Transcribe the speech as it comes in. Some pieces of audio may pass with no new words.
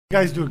You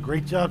guys do a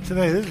great job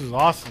today. This is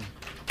awesome.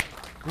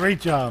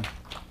 Great job.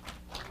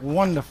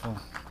 Wonderful.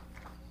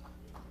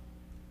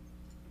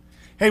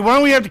 Hey, why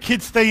don't we have the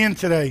kids stay in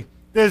today?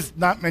 There's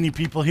not many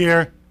people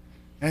here,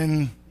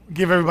 and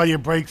give everybody a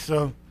break,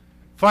 so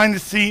find a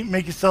seat,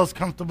 make yourselves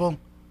comfortable.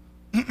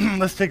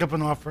 Let's take up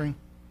an offering.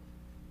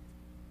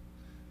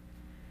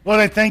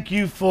 Lord, I thank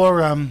you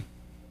for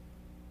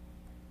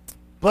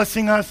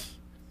blessing us,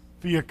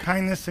 for your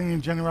kindness and your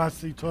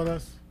generosity toward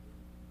us.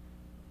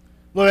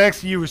 Lord, I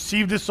ask that you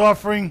receive this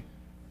offering,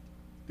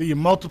 that you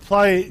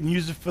multiply it and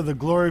use it for the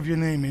glory of your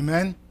name.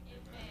 Amen?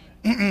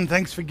 Amen.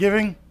 Thanks for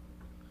giving.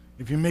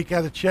 If you make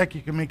out a check,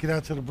 you can make it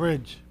out to the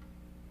bridge.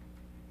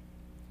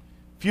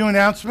 Few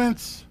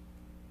announcements.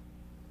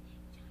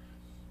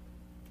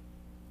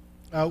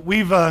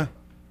 We've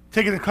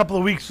taken a couple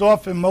of weeks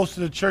off in most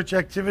of the church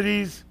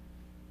activities.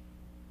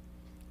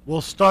 We'll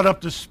start up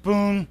the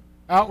Spoon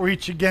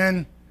outreach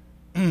again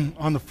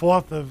on the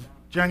 4th of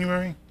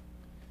January.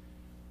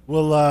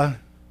 We'll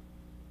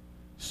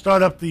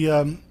start up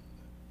the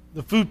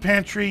food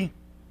pantry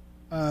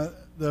the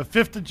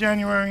 5th of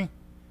January.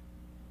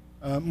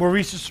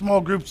 Maurice's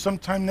small group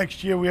sometime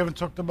next year. We haven't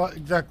talked about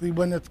exactly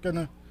when that's going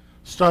to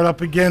start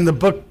up again. The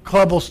book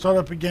club will start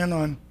up again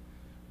on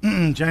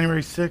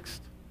January 6th.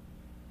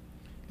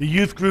 The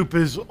youth group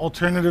is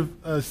alternative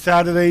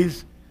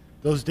Saturdays.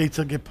 Those dates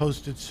will get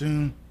posted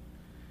soon.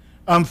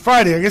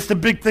 Friday, I guess the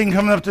big thing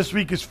coming up this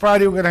week is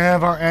Friday. We're going to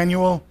have our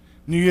annual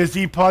New Year's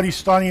Eve party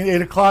starting at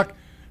 8 o'clock.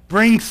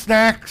 Bring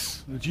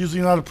snacks. It's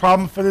usually not a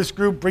problem for this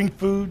group. Bring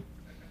food.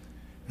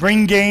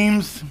 Bring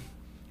games.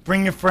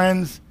 Bring your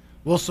friends.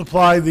 We'll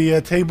supply the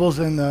tables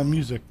and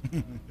music.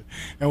 And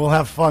we'll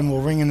have fun.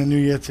 We'll ring in the new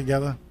year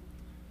together.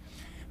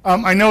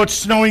 I know it's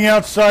snowing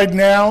outside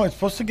now. It's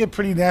supposed to get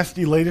pretty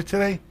nasty later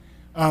today.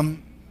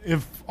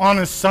 If on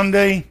a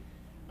Sunday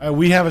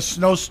we have a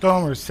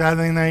snowstorm or a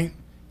Saturday night,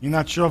 you're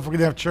not sure if we're going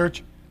to have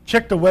church,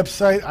 check the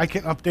website. I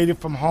can update it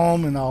from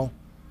home, and I'll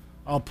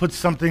put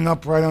something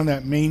up right on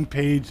that main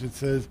page that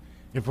says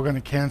if we're going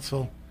to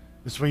cancel.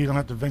 This way you don't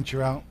have to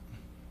venture out.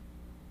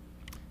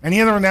 Any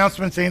other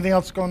announcements? Anything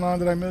else going on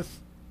that I missed?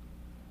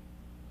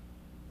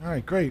 All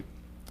right, great.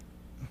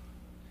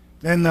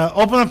 Then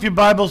open up your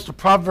Bibles to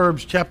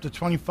Proverbs chapter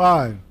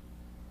 25.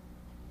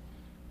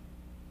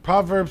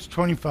 Proverbs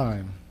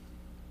 25.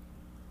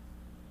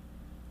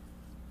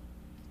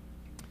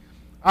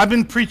 I've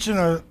been preaching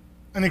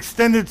an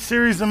extended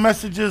series of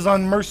messages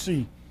on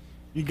mercy.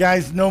 You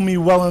guys know me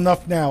well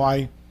enough now.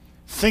 I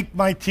sink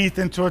my teeth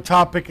into a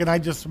topic and I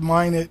just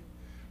mine it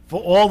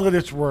for all that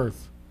it's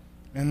worth.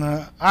 And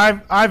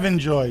I've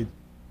enjoyed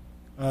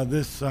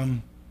this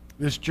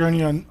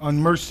journey on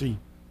mercy.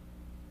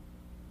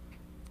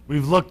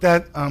 We've looked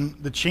at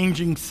the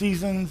changing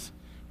seasons.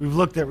 We've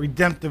looked at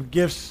redemptive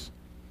gifts,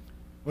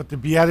 what the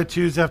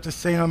Beatitudes have to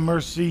say on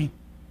mercy.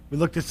 We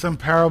looked at some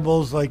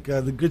parables like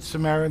the Good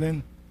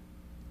Samaritan.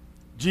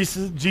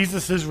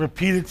 Jesus'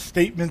 repeated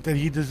statement that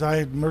he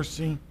desired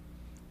mercy,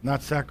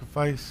 not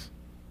sacrifice.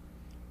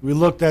 We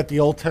looked at the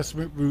Old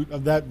Testament root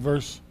of that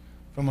verse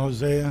from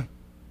Hosea.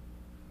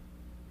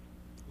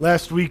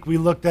 Last week we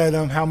looked at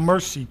how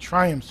mercy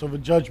triumphs over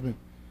judgment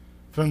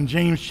from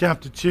James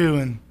chapter 2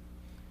 and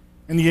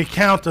the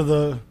account of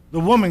the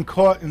woman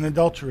caught in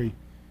adultery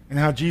and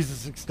how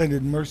Jesus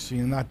extended mercy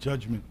and not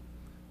judgment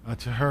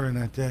to her in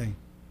that day.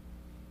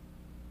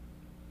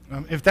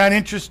 If that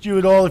interests you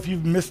at all, if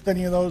you've missed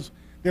any of those,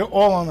 they're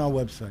all on our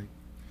website.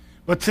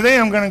 But today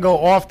I'm going to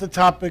go off the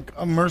topic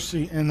of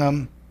mercy, and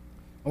I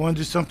want to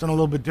do something a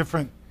little bit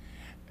different.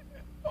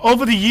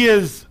 Over the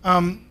years,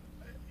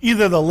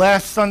 either the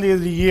last Sunday of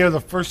the year, the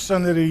first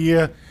Sunday of the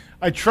year,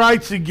 I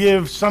tried to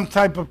give some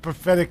type of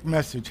prophetic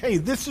message. Hey,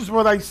 this is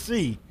what I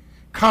see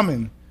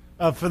coming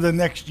for the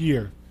next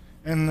year.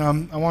 And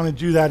I want to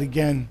do that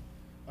again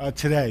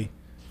today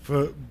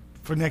for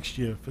next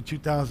year, for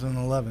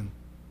 2011.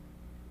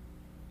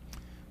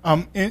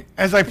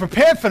 As I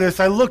prepared for this,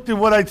 I looked at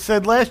what I'd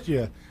said last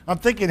year. I'm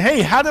thinking,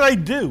 hey, how did I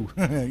do?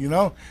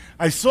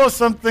 I saw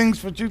some things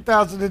for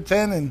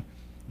 2010, and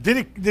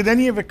did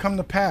any of it come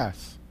to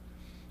pass?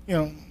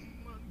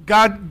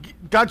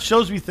 God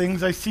shows me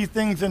things. I see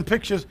things in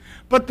pictures,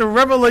 but the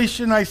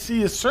revelation I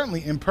see is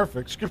certainly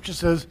imperfect. Scripture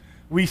says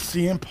we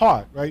see in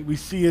part, right? We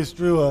see as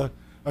through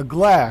a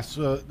glass,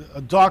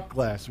 a dark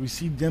glass. We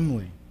see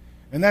dimly,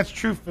 and that's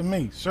true for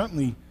me.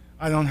 Certainly,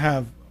 I don't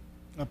have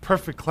a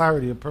perfect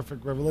clarity, a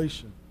perfect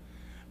revelation.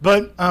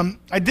 But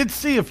I did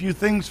see a few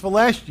things for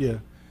last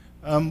year.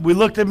 We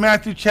looked at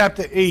Matthew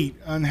chapter 8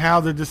 on how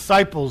the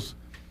disciples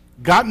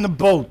got in the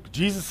boat.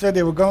 Jesus said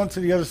they were going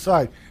to the other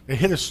side. They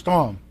hit a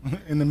storm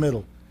in the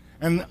middle.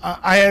 And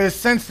I had a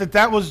sense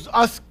that was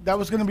us, that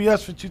was going to be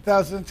us for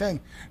 2010,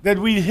 that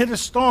we hit a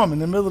storm in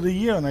the middle of the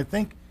year, and I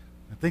think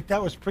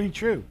that was pretty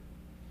true.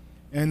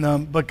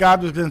 And but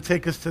God was going to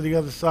take us to the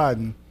other side,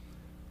 and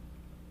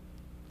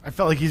I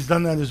felt like he's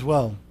done that as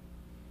well.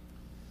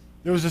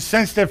 There was a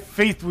sense that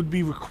faith would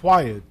be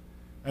required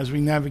as we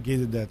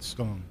navigated that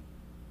storm.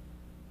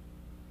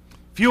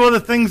 A few other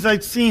things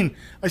I'd seen.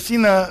 I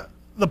seen the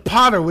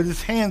potter with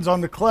his hands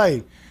on the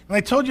clay. And I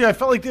told you I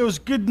felt like there was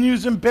good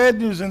news and bad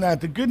news in that.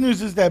 The good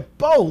news is that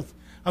both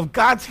of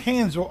God's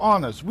hands were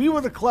on us. We were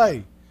the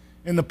clay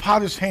in the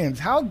potter's hands.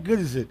 How good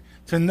is it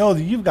to know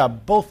that you've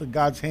got both of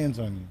God's hands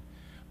on you?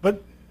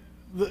 But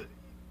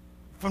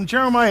from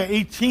Jeremiah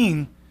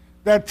 18,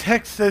 that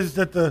text says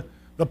that the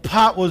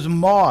pot was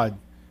marred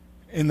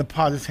in the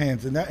potter's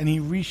hands, and he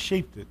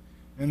reshaped it.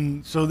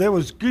 And so there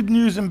was good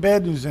news and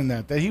bad news in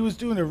that he was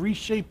doing a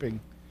reshaping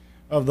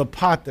of the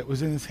pot that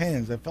was in his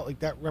hands. I felt like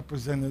that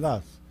represented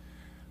us.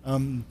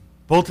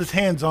 Both his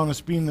hands on us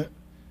being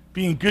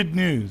good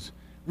news.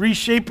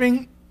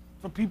 Reshaping,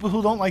 for people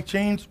who don't like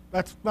change,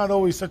 that's not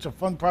always such a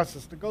fun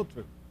process to go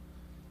through.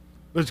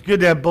 But it's good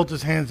to have both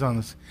his hands on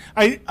us.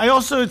 I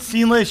also had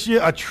seen last year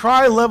a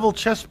tri-level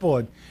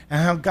chessboard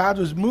and how God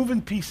was moving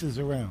pieces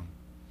around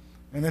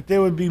and that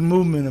there would be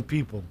movement of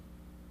people.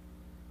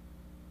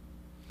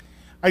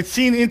 I'd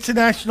seen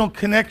international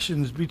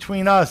connections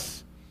between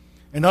us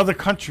and other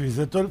countries.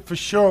 I thought for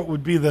sure it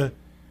would be the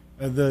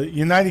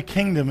United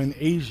Kingdom and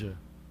Asia.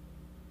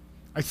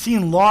 I'd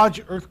seen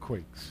large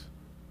earthquakes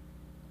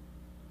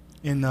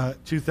in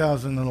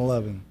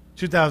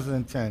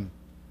 2010.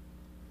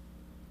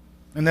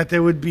 And that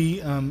there would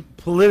be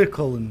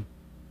political and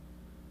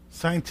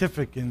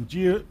scientific and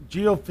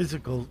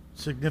geophysical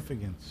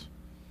significance.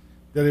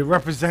 That it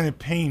represented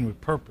pain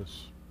with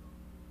purpose.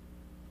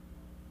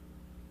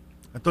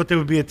 I thought there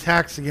would be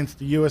attacks against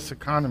the U.S.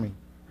 economy.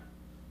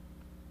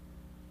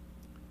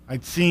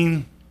 I'd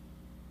seen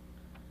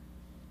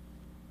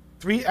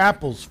 3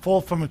 apples fall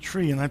from a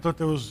tree, and I thought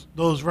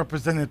those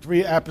represented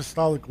 3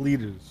 apostolic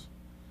leaders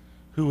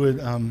who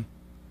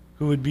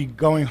would be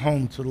going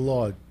home to the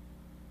Lord.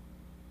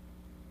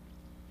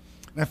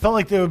 And I felt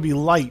like there would be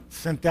light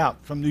sent out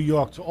from New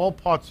York to all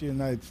parts of the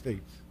United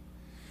States.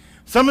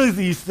 Some of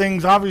these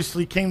things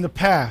obviously came to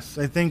pass.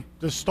 I think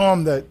the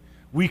storm that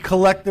we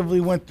collectively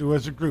went through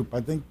as a group,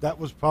 I think that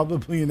was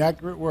probably an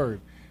accurate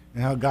word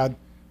and how God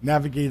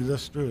navigated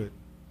us through it.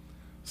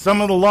 Some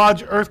of the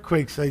large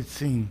earthquakes I'd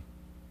seen,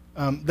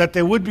 that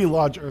there would be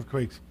large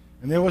earthquakes,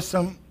 and there were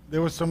some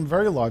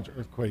very large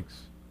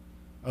earthquakes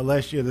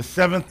last year. The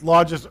 7th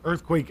largest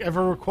earthquake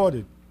ever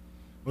recorded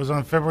was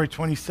on February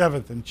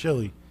 27th in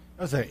Chile.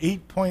 That was an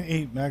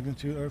 8.8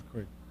 magnitude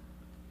earthquake.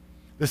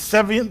 The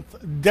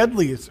 7th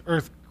deadliest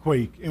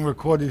earthquake in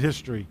recorded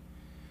history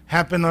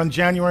happened on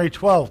January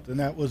 12th, and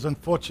that was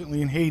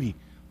unfortunately in Haiti.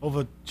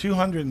 Over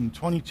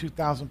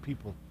 222,000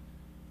 people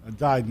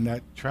died in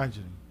that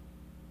tragedy.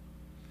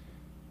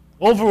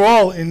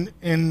 Overall,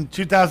 in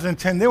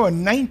 2010, there were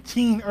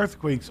 19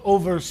 earthquakes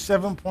over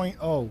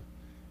 7.0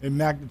 in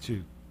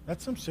magnitude.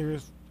 That's some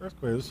serious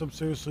earthquakes. There's some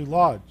seriously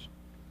large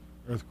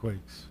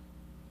earthquakes.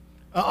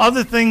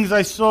 Other things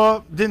I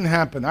saw didn't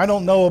happen. I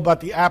don't know about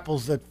the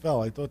apples that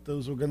fell. I thought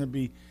those were going to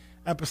be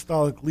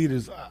apostolic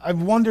leaders.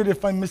 I've wondered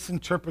if I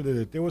misinterpreted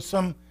it. There were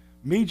some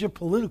major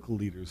political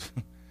leaders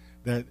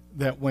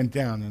that went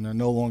down and are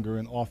no longer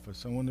in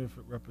office. I wonder if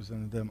it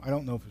represented them. I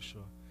don't know for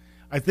sure.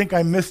 I think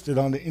I missed it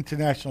on the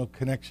international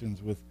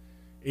connections with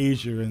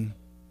Asia and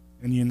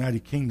the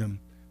United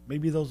Kingdom.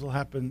 Maybe those will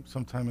happen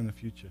sometime in the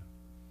future.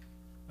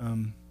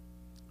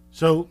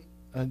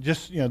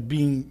 Just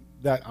being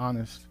that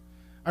honest.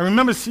 I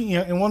remember seeing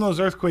in one of those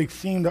earthquakes,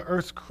 seeing the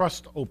Earth's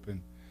crust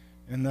open,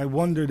 and I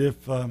wondered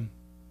if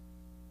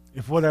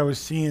what I was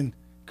seeing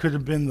could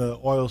have been the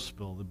oil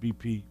spill, the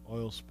BP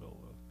oil spill.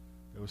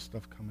 There was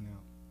stuff coming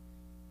out,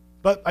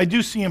 but I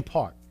do see in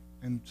part,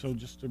 and so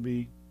just to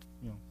be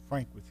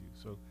frank with you,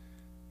 so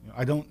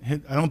I don't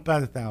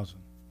bat 1,000,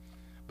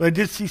 but I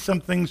did see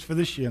some things for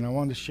this year, and I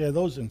wanted to share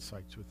those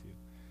insights with you.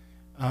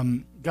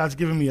 God's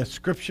given me a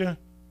scripture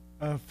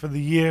for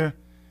the year,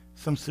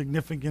 some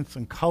significance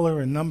and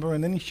color and number,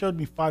 and then he showed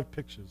me 5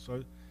 pictures.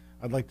 So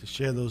I'd like to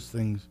share those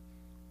things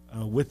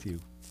with you.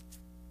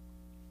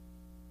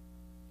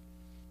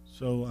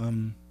 So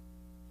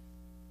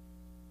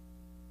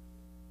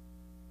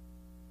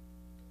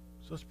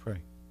let's pray.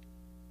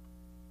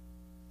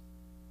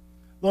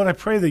 Lord, I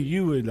pray that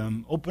you would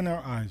open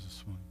our eyes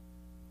this morning.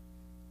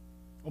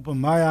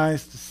 Open my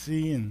eyes to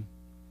see and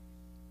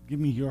give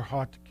me your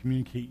heart to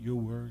communicate your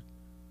word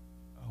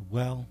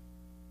well,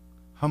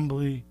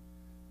 humbly,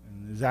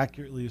 and as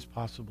accurately as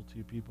possible to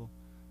your people.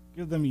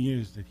 Give them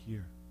ears that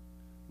hear.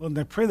 Lord, and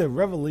I pray that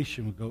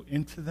revelation would go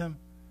into them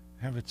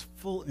and have its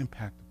full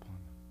impact upon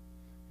them.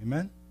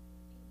 Amen?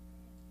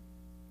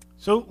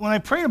 So when I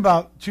prayed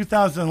about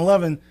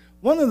 2011,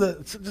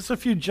 just a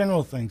few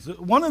general things.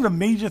 One of the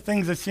major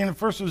things I seen at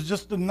first was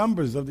just the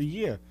numbers of the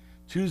year,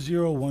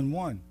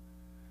 2011.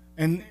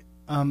 And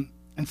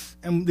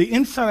the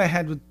insight I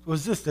had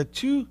was this, that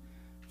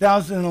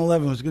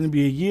 2011 was going to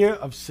be a year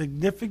of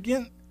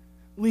significantly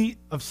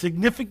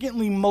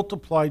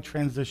multiplied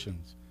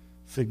transitions.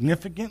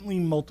 Significantly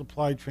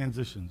multiplied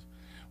transitions.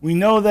 We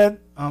know that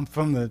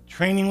from the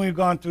training we've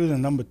gone through, the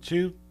number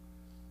 2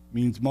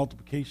 means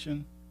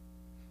multiplication.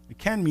 It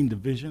can mean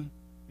division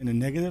in a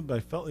negative, but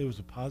I felt it was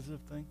a positive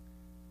thing.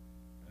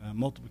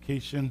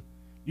 Multiplication.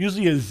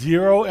 Usually a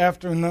 0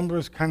 after a number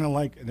is kind of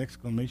like an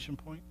exclamation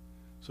point.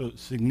 So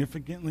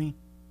significantly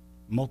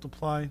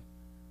multiplied,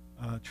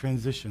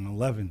 transition.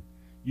 11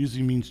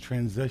 usually means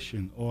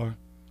transition or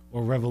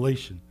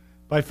revelation.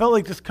 But I felt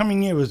like this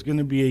coming year was going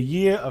to be a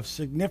year of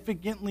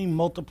significantly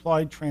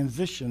multiplied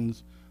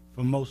transitions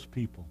for most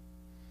people.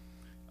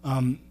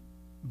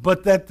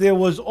 But that there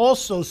was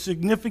also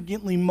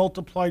significantly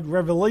multiplied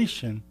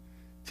revelation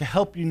to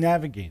help you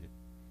navigate it.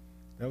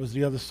 That was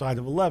the other side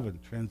of 11,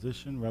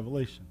 transition,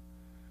 revelation.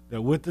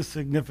 That with the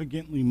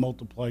significantly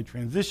multiplied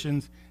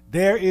transitions,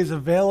 there is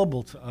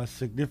available to us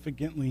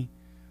significantly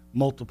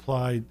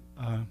multiplied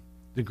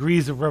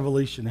degrees of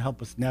revelation to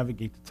help us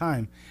navigate the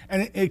time.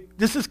 And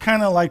this is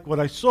kind of like what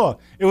I saw.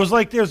 It was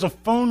like there's a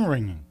phone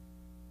ringing.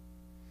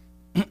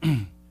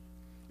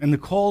 And the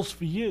call's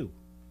for you.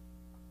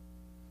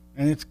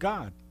 And it's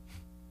God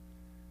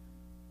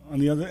on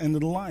the other end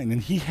of the line.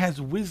 And he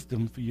has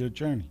wisdom for your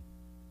journey.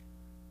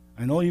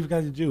 And all you've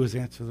got to do is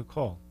answer the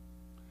call.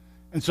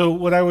 And so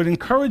what I would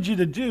encourage you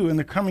to do in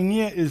the coming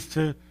year is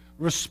to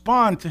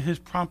respond to his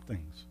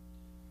promptings.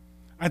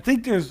 I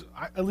think there's,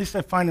 at least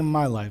I find in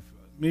my life,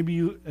 maybe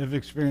you have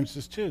experienced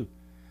this too,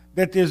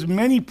 that there's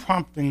many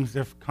promptings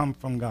that come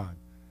from God.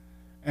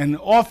 And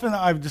often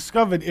I've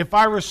discovered if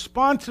I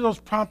respond to those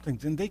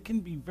promptings, and they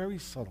can be very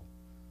subtle.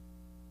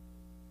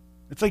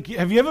 It's like,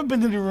 have you ever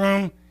been in a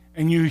room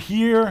and you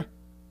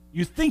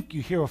think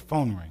you hear a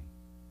phone ring?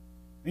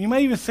 And you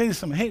might even say to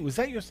someone, hey, was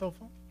that your cell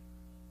phone?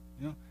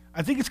 You know,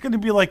 I think it's going to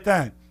be like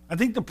that. I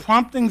think the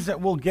promptings that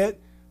we'll get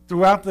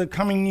throughout the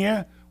coming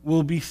year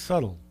will be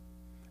subtle.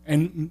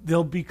 And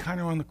they'll be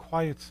kind of on the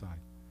quiet side.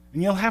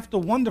 And you'll have to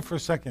wonder for a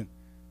second,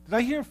 did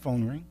I hear a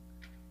phone ring?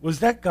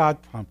 Was that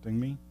God prompting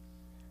me?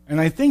 And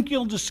I think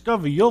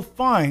you'll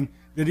find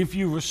that if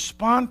you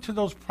respond to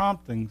those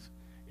promptings,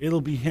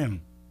 it'll be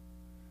him.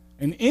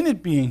 And in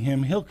it being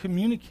him, he'll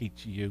communicate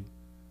to you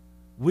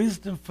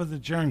wisdom for the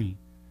journey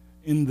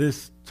in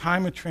this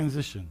time of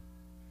transition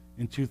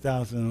in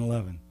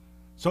 2011.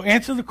 So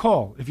answer the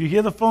call. If you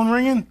hear the phone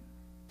ringing,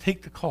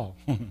 take the call.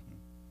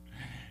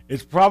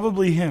 It's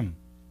probably him.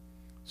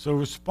 So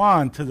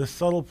respond to the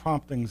subtle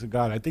promptings of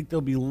God. I think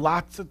there'll be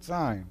lots of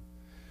time,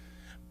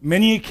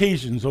 many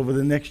occasions over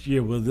the next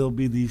year where there'll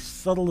be these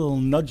subtle little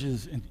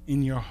nudges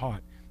in your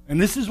heart.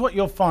 And this is what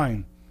you'll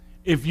find.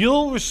 If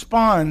you'll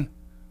respond,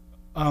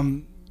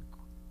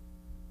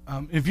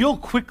 if you'll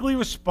quickly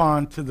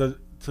respond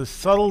to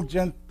subtle,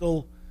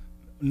 gentle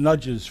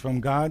nudges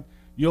from God,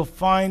 you'll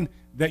find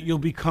that you'll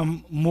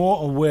become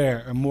more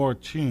aware and more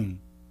attuned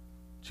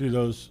to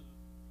those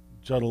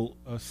subtle,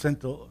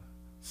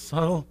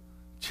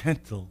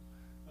 gentle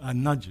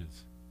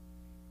nudges.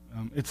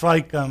 It's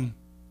like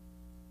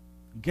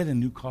get a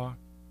new car,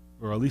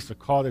 or at least a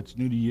car that's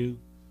new to you.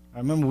 I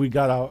remember we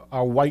got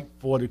our white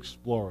Ford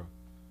Explorer,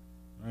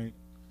 right?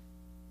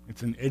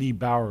 It's an Eddie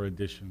Bauer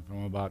edition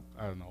from about,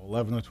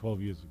 11 or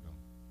 12 years ago.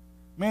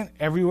 Man,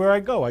 everywhere I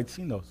go, I'd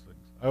seen those things.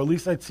 Or at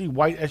least I'd see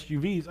white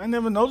SUVs. I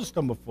never noticed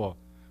them before.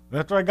 But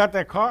after I got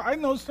that car, I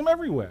noticed them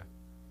everywhere.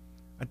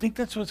 I think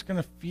that's what it's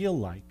going to feel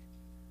like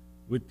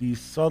with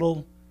these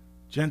subtle,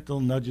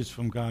 gentle nudges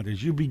from God.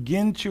 As you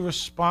begin to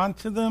respond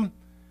to them,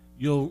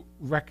 you'll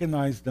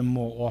recognize them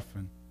more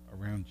often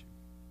around you.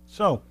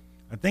 So,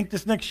 I think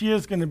this next year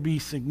is going to be a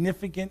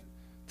significant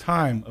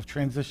time of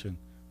transition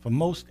for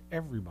most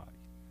everybody.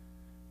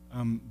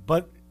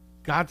 But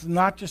God's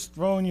not just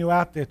throwing you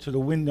out there to the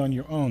wind on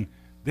your own.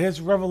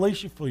 There's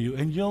revelation for you,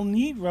 and you'll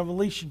need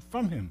revelation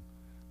from him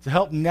to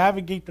help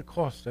navigate the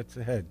course that's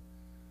ahead.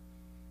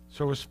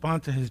 So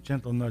respond to his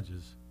gentle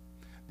nudges.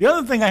 The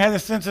other thing I had a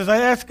sense is I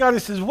asked God, I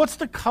says, what's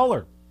the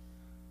color?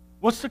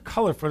 What's the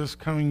color for this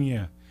coming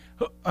year?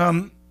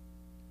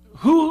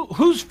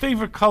 Whose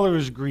favorite color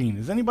is green?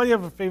 Does anybody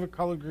have a favorite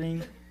color,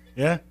 green?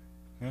 Yeah?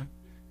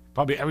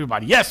 Probably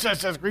everybody. Yes,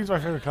 green's my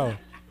favorite color.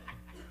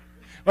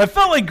 Well, I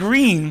felt like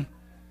green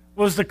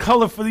was the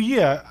color for the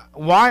year.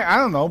 Why? I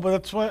don't know, but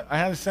that's what I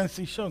had a sense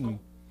he showed me.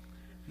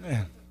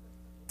 Yeah.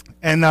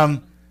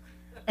 And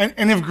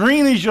if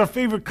green is your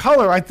favorite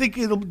color, I think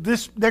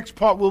this next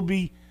part will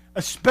be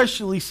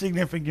especially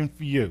significant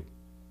for you.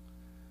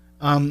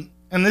 And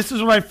this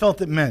is what I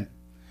felt it meant,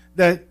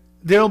 that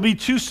there will be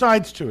two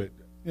sides to it.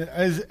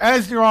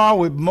 As there are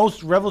with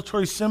most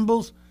revelatory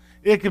symbols,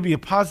 it could be a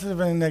positive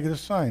and a negative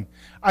sign.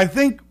 I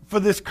think for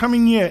this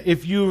coming year,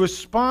 if you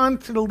respond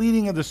to the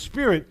leading of the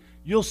Spirit,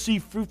 you'll see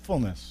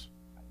fruitfulness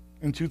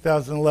in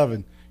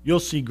 2011. You'll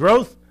see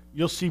growth.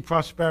 You'll see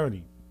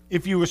prosperity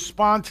if you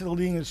respond to the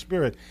leading of the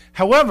Spirit.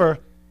 However,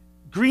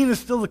 green is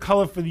still the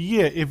color for the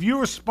year. If you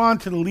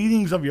respond to the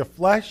leadings of your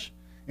flesh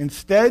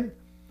instead,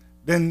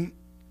 then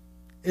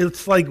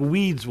it's like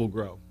weeds will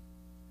grow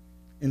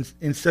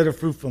instead of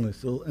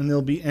fruitfulness, and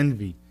there'll be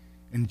envy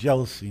and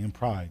jealousy and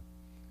pride.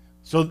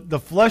 So the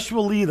flesh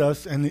will lead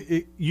us, and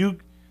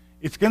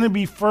it's going to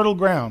be fertile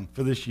ground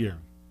for this year.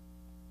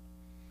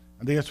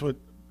 I think that's what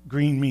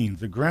green means.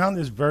 The ground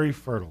is very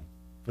fertile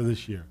for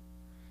this year.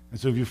 And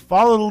so if you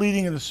follow the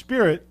leading of the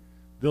Spirit,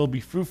 there'll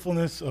be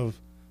fruitfulness of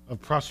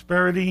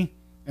prosperity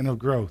and of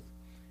growth.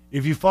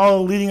 If you follow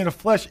the leading of the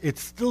flesh,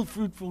 it's still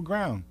fruitful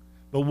ground.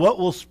 But what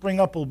will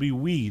spring up will be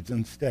weeds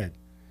instead.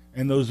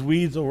 And those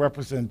weeds will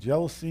represent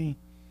jealousy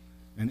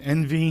and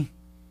envy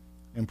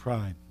and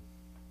pride.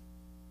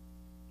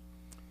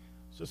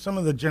 So some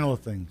of the general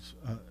things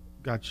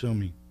God showed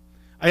me.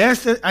 I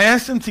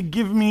asked him to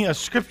give me a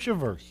scripture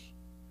verse.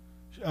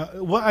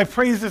 What I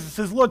pray is this. It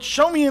says, Lord,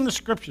 show me in the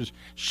scriptures.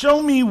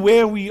 Show me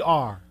where we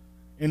are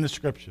in the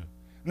scripture.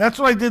 And that's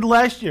what I did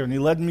last year. And he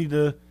led me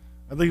to,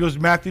 I think it was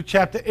Matthew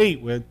chapter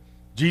 8, where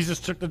Jesus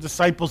took the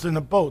disciples in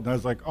the boat. And I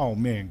was like, oh,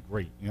 man,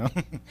 great.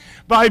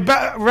 But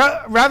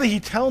rather he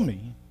tell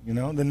me,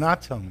 than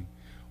not tell me.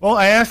 Well,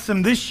 I asked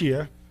him this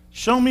year,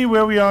 show me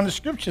where we are in the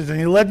scriptures. And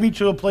he led me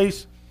to a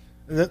place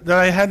that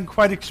I hadn't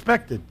quite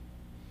expected.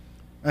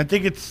 I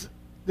think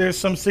there's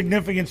some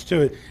significance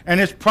to it. And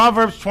it's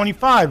Proverbs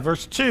 25,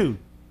 verse 2,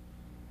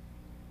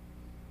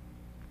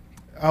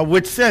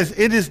 which says,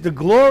 it is the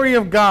glory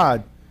of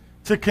God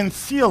to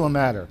conceal a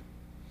matter,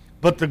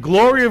 but the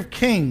glory of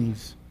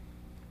kings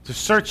to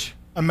search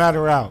a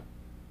matter out.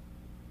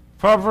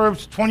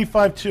 Proverbs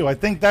 25:2. I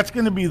think that's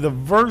going to be the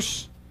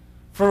verse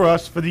for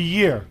us for the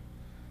year.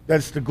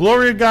 That's the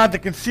glory of God to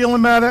conceal a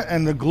matter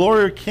and the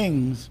glory of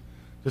kings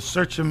to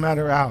search a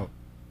matter out.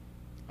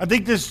 I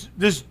think this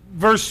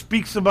verse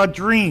speaks about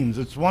dreams.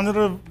 It's one of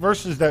the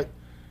verses that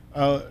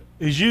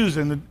is used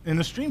in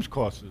the streams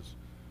courses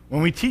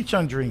when we teach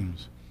on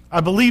dreams.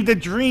 I believe that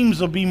dreams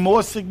will be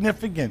more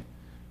significant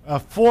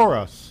for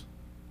us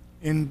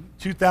in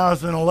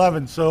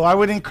 2011. So I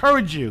would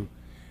encourage you,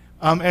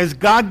 as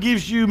God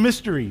gives you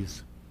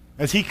mysteries,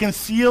 as he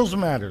conceals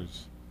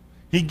matters,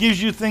 he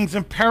gives you things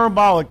in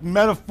parabolic,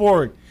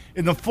 metaphoric,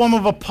 in the form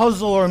of a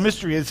puzzle or a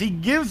mystery. As he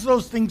gives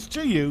those things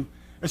to you,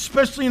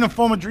 especially in the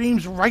form of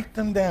dreams, write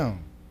them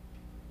down.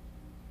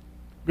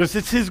 Because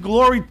it's his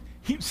glory.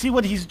 See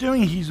what he's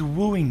doing? He's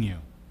wooing you.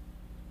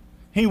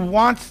 He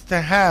wants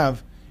to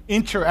have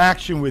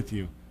interaction with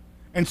you.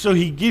 And so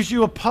he gives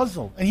you a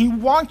puzzle, and he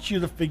wants you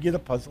to figure the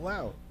puzzle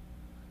out.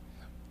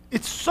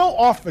 It's so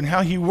often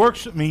how he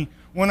works with me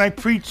when I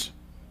preach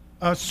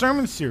a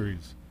sermon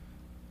series.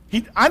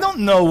 I don't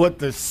know what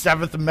the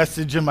 7th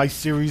message in my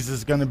series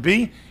is going to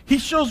be. He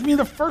shows me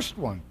the first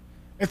one.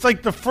 It's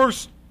like the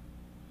first,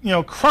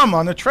 crumb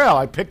on the trail.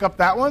 I pick up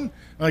that one,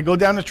 and I go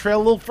down the trail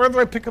a little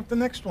further, I pick up the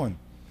next one.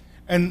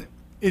 And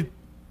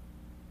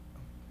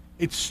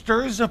it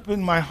stirs up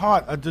in my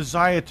heart a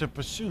desire to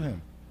pursue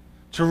him,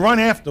 to run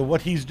after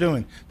what he's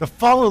doing, to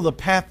follow the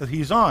path that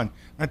he's on.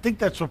 And I think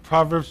that's what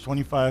Proverbs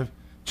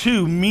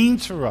 25:2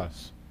 means for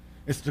us.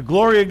 It's the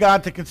glory of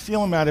God to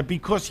conceal a matter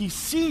because he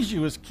sees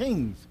you as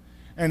kings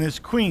and as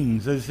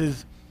queens, as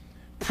his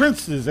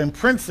princes and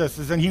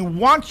princesses, and he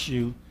wants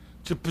you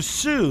to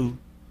pursue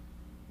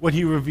what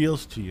he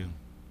reveals to you.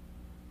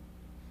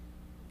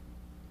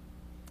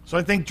 So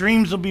I think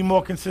dreams will be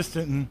more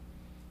consistent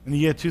in the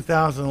year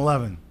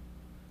 2011.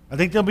 I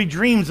think there'll be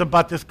dreams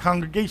about this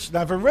congregation.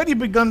 I've already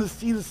begun to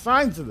see the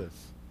signs of this.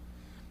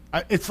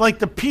 It's like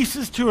the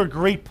pieces to a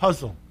great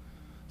puzzle.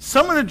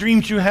 Some of the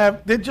dreams you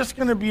have, they're just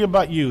going to be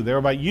about you. They're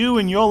about you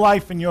and your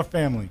life and your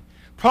family.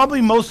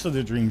 Probably most of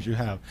the dreams you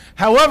have.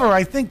 However,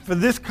 I think for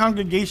this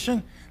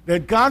congregation,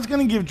 that God's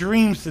going to give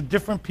dreams to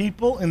different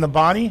people in the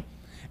body,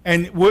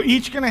 and we're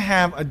each going to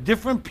have a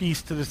different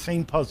piece to the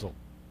same puzzle.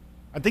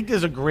 I think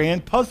there's a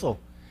grand puzzle.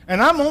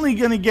 And I'm only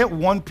going to get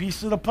one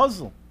piece of the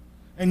puzzle.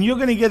 And you're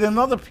going to get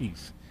another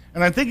piece.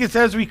 And I think it's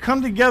as we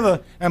come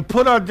together and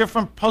put our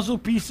different puzzle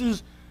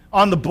pieces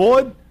on the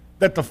board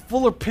that the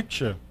fuller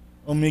picture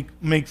will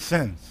make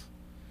sense.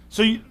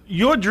 So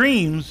your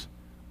dreams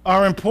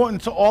are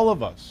important to all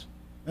of us.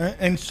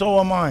 And so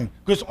are mine.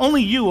 Because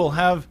only you will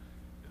have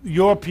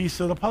your piece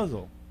of the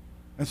puzzle.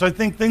 And so I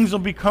think things will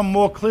become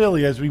more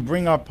clearly as we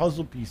bring our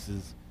puzzle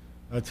pieces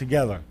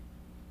together.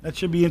 That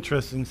should be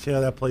interesting to see how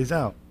that plays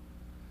out.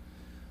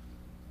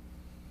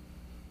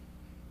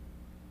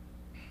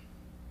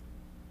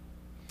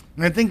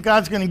 And I think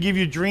God's going to give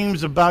you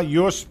dreams about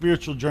your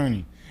spiritual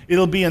journey.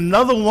 It'll be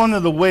another one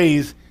of the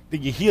ways that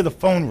you hear the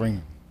phone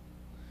ringing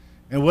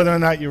and whether or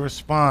not you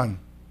respond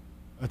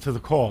to the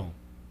call.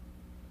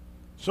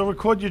 So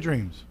record your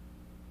dreams.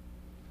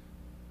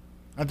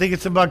 I think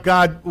it's about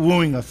God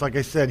wooing us. Like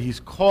I said, he's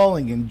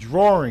calling and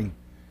drawing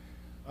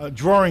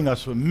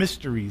us with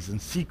mysteries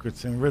and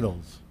secrets and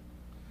riddles.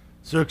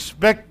 So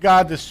expect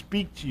God to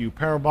speak to you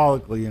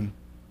parabolically in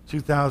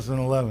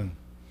 2011.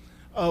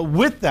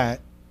 With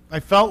that, I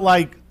felt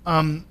like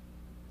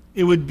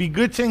it would be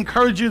good to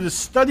encourage you to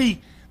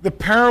study the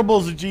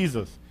parables of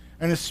Jesus,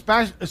 and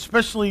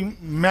especially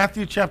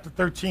Matthew chapter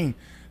 13.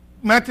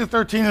 Matthew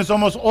 13 is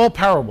almost all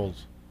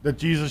parables that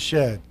Jesus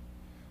shared.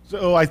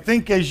 So I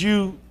think as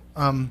you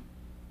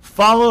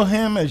follow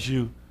him, as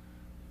you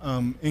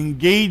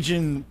engage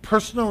in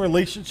personal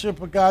relationship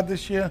with God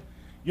this year,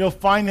 you'll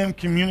find him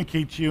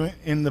communicate to you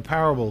in the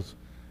parables,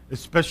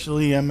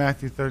 especially in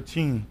Matthew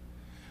 13.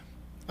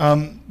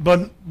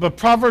 But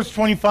Proverbs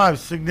 25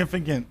 is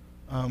significant.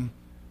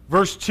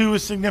 Verse 2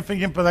 is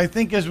significant, but I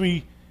think as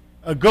we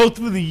go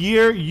through the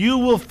year, you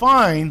will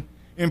find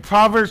in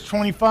Proverbs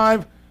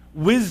 25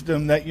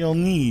 wisdom that you'll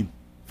need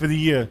for the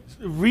year.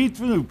 Read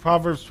through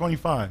Proverbs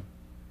 25.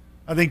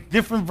 I think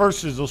different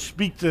verses will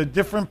speak to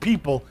different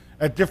people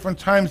at different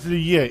times of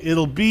the year.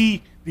 It'll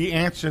be the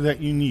answer that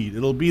you need.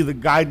 It'll be the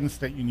guidance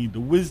that you need, the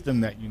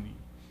wisdom that you need.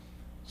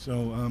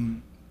 So,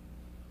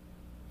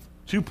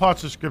 two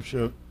parts of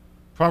Scripture,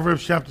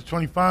 Proverbs chapter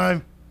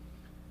 25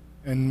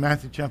 and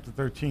Matthew chapter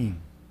 13.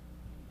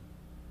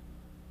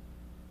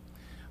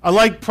 I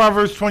like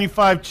Proverbs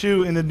 25,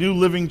 too, in the New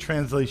Living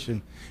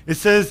Translation. It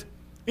says,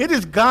 "It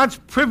is God's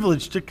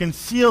privilege to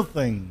conceal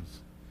things,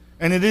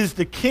 and it is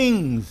the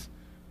king's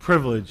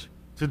privilege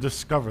to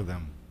discover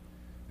them."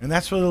 And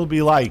that's what it'll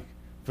be like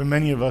for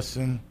many of us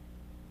in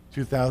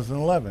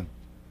 2011.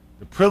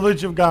 The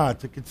privilege of God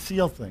to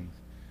conceal things,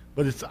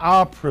 but it's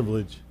our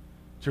privilege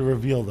to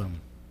reveal them,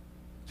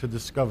 to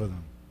discover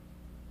them.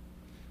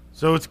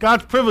 So it's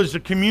God's privilege to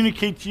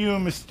communicate to you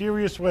in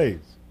mysterious ways.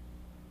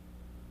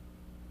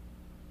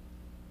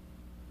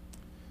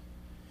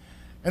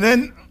 And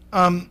then,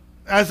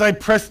 as I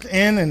pressed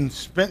in and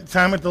spent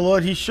time with the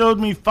Lord, He showed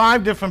me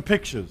 5 different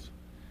pictures.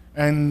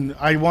 And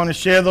I want to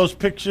share those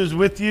pictures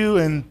with you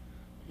and,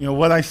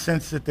 what I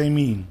sense that they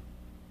mean.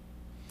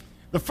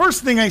 The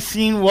first thing I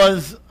seen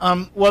was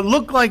what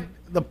looked like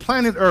the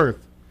planet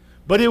Earth,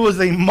 but it was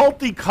a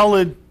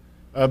multicolored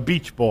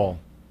beach ball.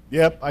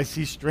 Yep, I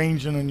see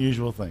strange and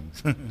unusual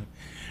things. But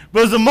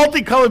it was a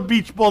multicolored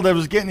beach ball that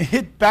was getting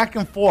hit back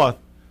and forth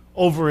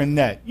over a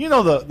net. You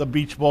know the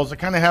beach balls that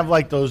kind of have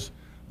like those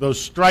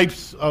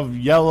stripes of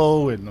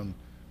yellow and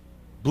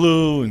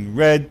blue and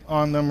red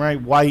on them,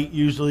 right? White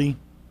usually.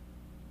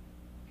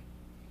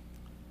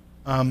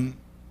 And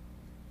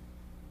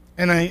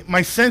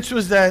my sense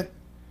was that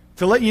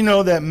to let you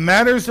know that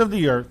matters of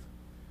the earth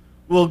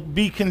will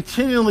be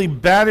continually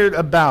battered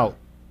about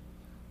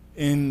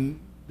in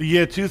the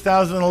year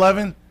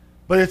 2011,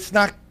 but it's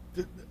not,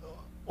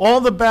 all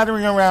the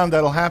battering around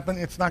that'll happen,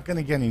 it's not going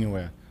to get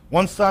anywhere.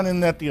 One side of the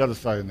net, the other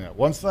side of the net.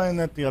 One side of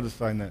the net, the other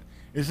side of the net.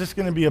 It's just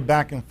going to be a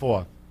back and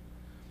forth.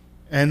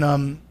 And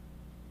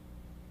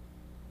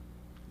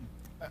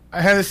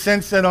I had a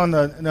sense that on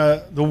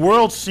the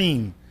world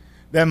scene,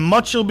 that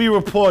much will be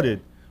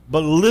reported,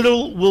 but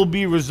little will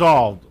be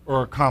resolved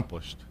or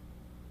accomplished.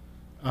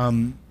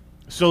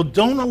 So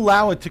don't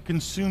allow it to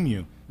consume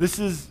you. This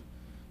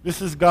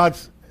is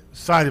God's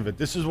side of it.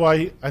 This is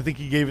why I think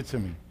He gave it to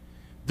me.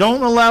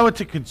 Don't allow it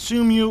to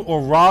consume you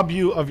or rob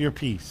you of your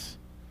peace.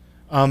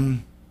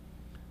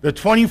 The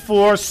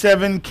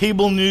 24/7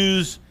 cable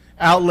news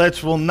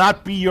outlets will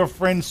not be your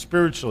friends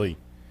spiritually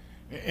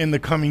in the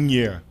coming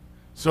year.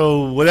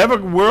 So whatever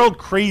world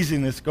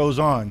craziness goes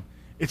on,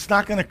 it's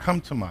not going to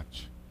come to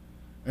much.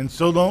 And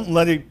so don't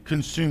let it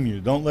consume you.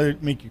 Don't let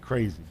it make you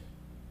crazy.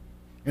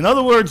 In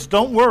other words,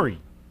 don't worry.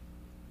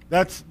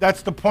 That's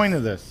the point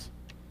of this.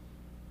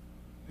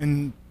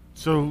 And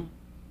so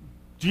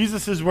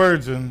Jesus'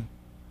 words in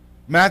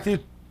Matthew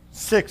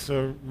 6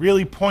 are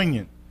really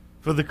poignant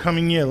for the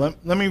coming year.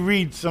 Let me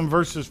read some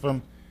verses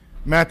from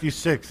Matthew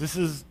 6. This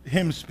is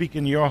Him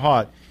speaking to your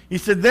heart. He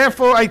said,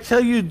 "Therefore I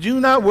tell you, do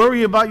not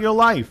worry about your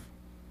life,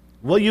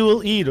 what you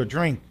will eat or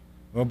drink,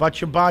 or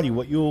about your body,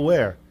 what you will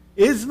wear.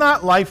 Is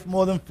not life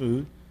more than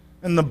food,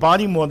 and the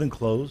body more than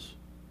clothes?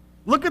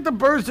 Look at the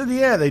birds of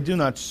the air. They do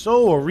not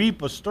sow or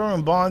reap or store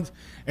in barns,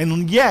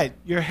 and yet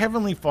your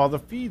heavenly Father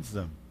feeds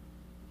them.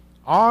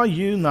 Are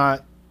you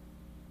not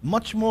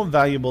much more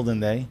valuable than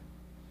they?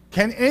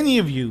 Can any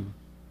of you,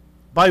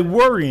 by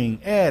worrying,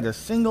 add a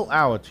single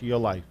hour to your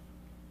life?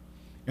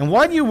 And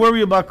why do you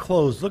worry about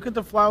clothes? Look at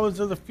the flowers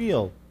of the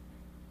field.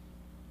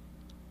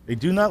 They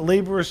do not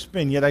labor or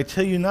spin, yet I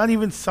tell you, not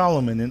even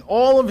Solomon in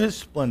all of his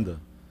splendor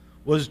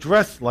was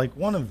dressed like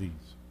one of these.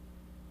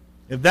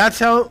 If that's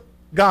how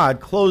God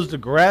clothes the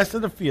grass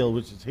of the field,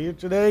 which is here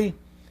today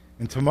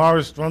and tomorrow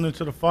is thrown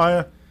into the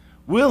fire,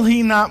 will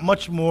He not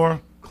much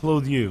more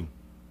clothe you?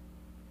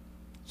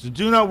 So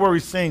do not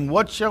worry, saying,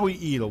 what shall we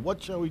eat, or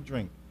what shall we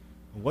drink,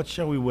 or what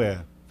shall we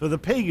wear? For the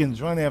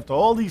pagans run after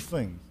all these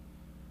things,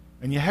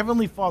 and your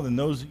heavenly Father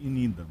knows that you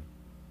need them.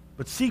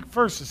 But seek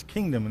first His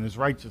kingdom and His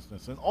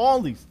righteousness, and all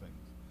these things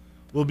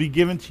will be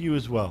given to you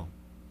as well.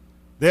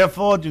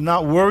 Therefore, do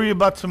not worry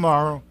about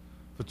tomorrow,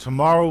 for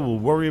tomorrow will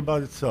worry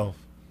about itself.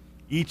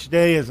 Each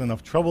day has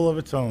enough trouble of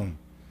its own.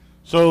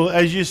 So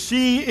as you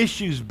see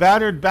issues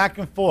battered back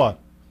and forth,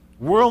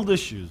 world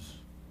issues,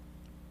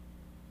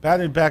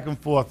 battered back and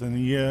forth in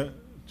the year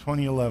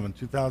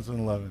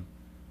 2011,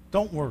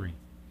 don't worry.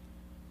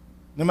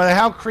 No matter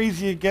how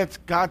crazy it gets,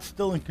 God's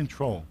still in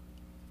control.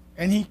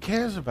 And He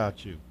cares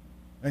about you.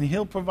 And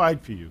He'll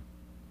provide for you.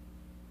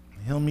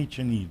 He'll meet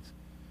your needs.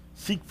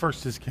 Seek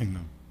first His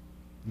kingdom.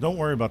 Don't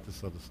worry about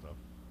this other stuff.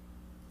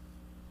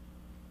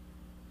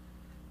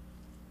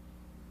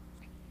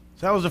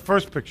 So that was the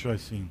first picture I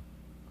seen.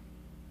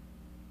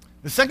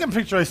 The second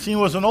picture I seen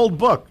was an old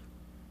book.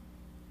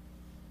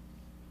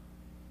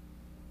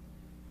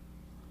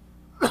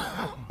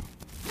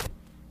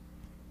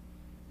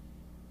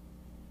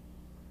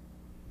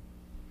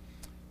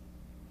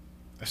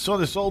 I saw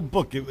this old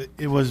book.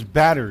 It was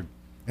battered.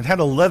 It had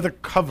a leather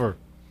cover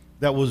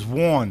that was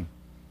worn,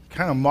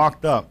 kind of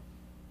marked up.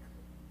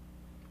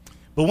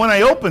 But when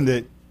I opened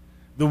it,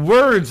 The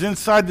words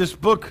inside this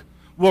book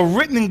were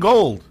written in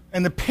gold,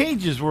 and the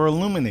pages were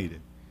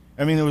illuminated.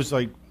 I mean, it was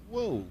like,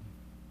 whoa.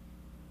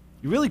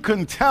 You really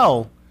couldn't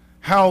tell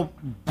how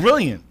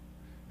brilliant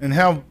and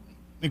how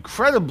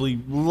incredibly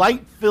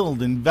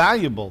light-filled and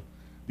valuable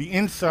the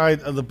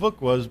inside of the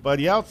book was by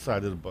the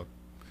outside of the book.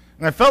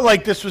 And I felt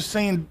like this was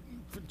saying,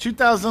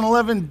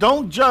 2011,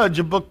 don't judge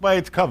a book by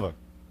its cover.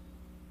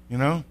 You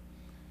know?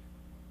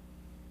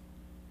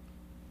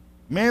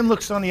 Man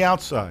looks on the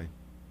outside.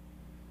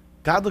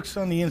 God looks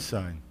on the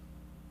inside.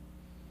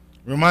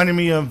 Reminded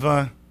me of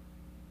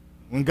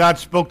when God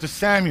spoke to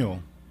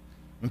Samuel.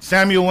 When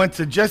Samuel went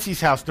to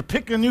Jesse's house to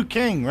pick a new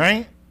king,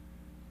 right?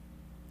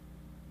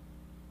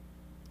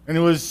 And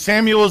it was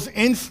Samuel's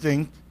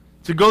instinct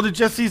to go to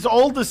Jesse's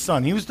oldest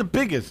son. He was the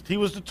biggest. He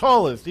was the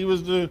tallest. He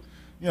was the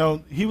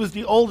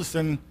oldest.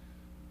 And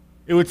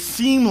it would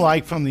seem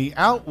like from the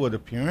outward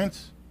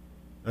appearance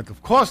that,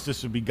 of course,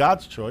 this would be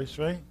God's choice,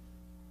 right?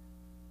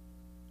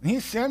 And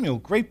here's Samuel,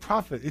 great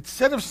prophet. It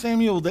said of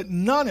Samuel that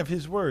none of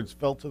his words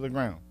fell to the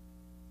ground.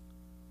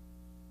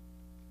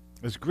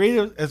 As great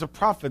as a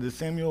prophet as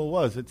Samuel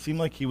was, it seemed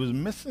like he was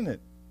missing it.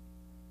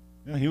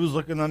 You know, he was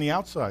looking on the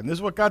outside. And this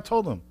is what God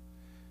told him.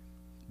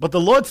 But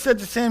the Lord said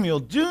to Samuel,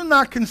 do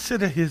not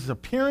consider his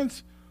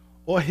appearance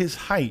or his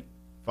height,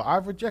 for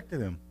I've rejected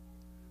him.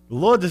 The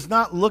Lord does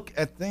not look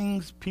at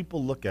things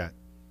people look at.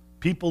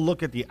 People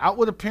look at the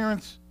outward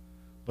appearance,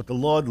 but the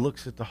Lord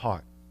looks at the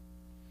heart.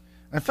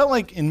 And I felt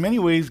like in many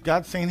ways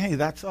God's saying, hey,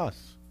 that's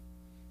us.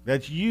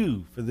 That's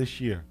you for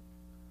this year.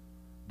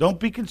 Don't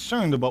be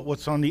concerned about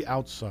what's on the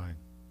outside.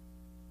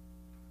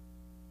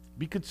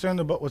 Be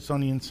concerned about what's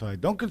on the inside.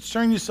 Don't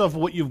concern yourself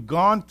with what you've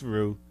gone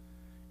through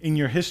in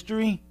your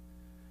history,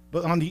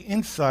 but on the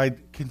inside,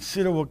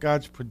 consider what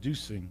God's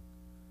producing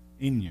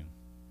in you.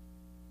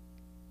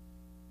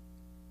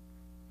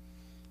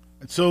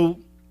 And so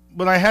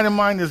what I had in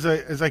mind as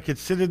I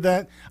considered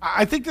that,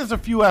 I think there's a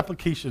few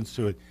applications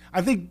to it.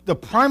 I think the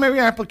primary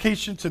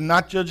application to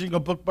not judging a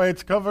book by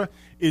its cover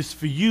is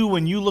for you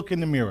when you look in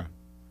the mirror.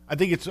 I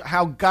think it's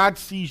how God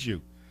sees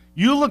you.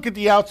 You look at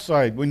the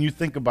outside when you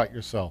think about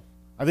yourself.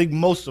 I think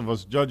most of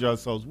us judge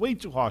ourselves way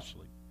too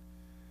harshly.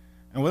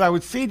 And what I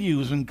would say to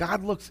you is when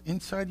God looks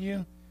inside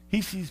you,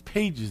 he sees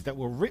pages that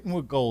were written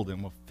with gold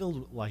and were filled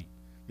with light.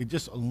 They're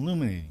just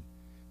illuminating.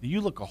 You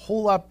look a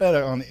whole lot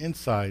better on the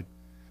inside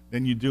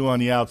than you do on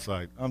the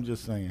outside. I'm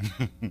just saying.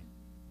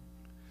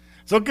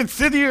 So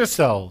consider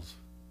yourselves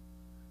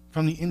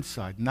from the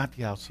inside, not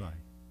the outside.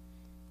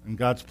 And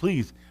God's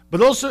pleased.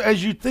 But also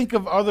as you think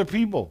of other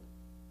people,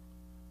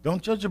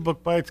 don't judge a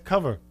book by its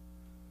cover.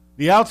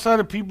 The outside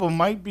of people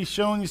might be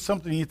showing you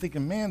something and you're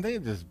thinking, man, they're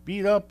just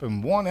beat up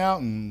and worn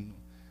out, and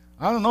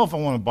I don't know if I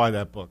want to buy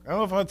that book. I don't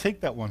know if I want to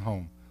take that one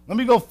home. Let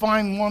me go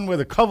find one where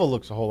the cover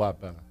looks a whole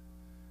lot better.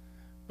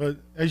 But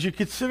as you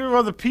consider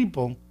other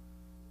people,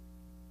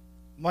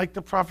 like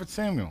the prophet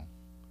Samuel,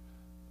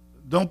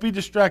 don't be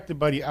distracted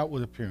by the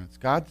outward appearance.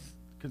 God's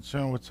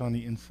concerned with what's on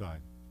the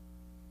inside.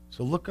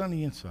 So look on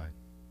the inside.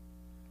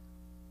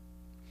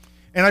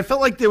 And I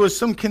felt like there was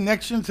some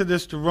connection to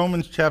this to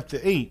Romans chapter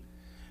 8.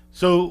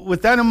 So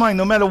with that in mind,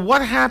 no matter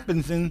what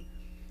happens in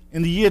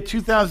the year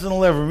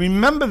 2011,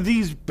 remember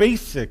these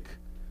basic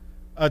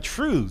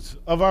truths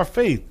of our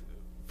faith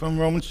from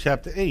Romans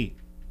chapter 8.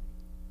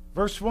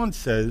 Verse 1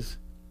 says,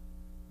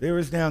 there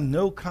is now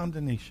no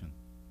condemnation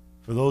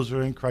for those who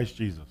are in Christ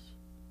Jesus.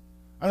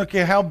 I don't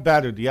care how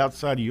battered the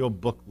outside of your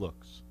book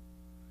looks,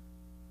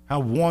 how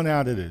worn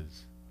out it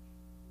is,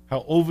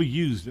 how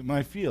overused it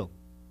might feel,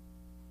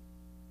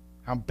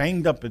 how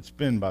banged up it's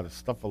been by the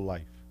stuff of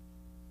life.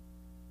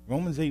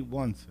 Romans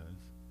 8:1 says,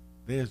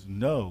 there's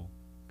no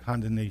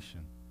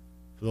condemnation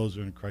for those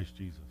who are in Christ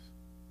Jesus.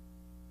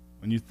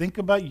 When you think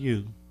about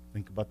you,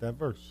 think about that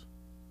verse.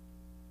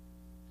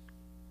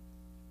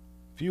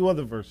 A few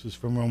other verses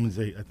from Romans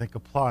 8 I think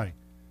apply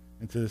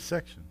into this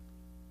section.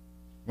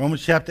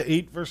 Romans chapter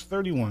 8, verse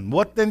 31.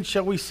 What then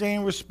shall we say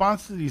in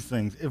response to these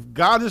things? If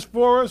God is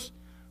for us,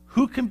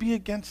 who can be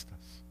against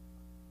us?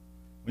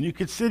 When you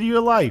consider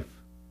your life,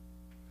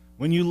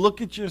 when you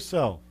look at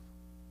yourself,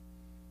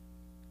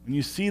 when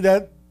you see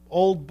that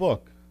old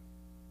book,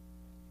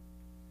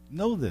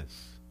 know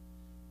this,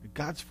 that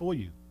God's for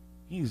you.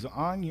 He's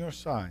on your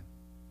side.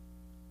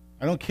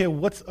 I don't care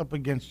what's up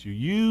against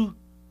you.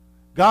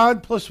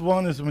 God plus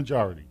one is a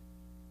majority.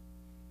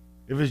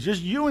 If it's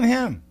just you and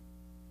him,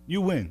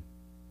 you win.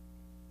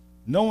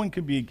 No one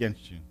can be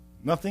against you.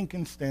 Nothing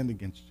can stand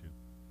against you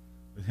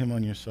with him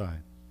on your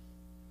side.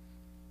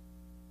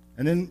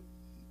 And then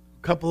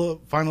a couple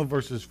of final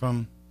verses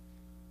from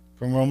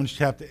Romans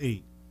chapter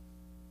 8.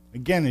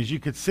 Again, as you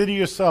consider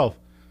yourself,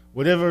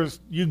 whatever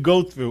you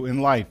go through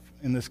in life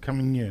in this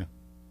coming year,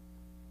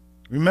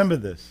 remember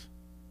this,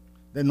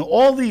 that in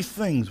all these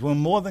things we're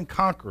more than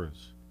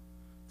conquerors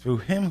through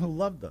him who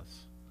loved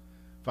us.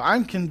 For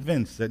I'm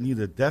convinced that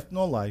neither death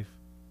nor life,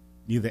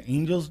 neither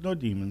angels nor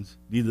demons,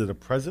 neither the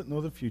present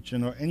nor the future,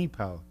 nor any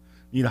power,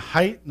 neither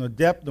height nor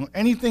depth, nor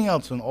anything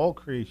else in all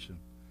creation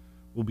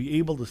will be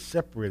able to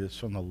separate us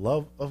from the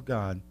love of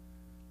God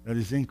that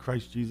is in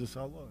Christ Jesus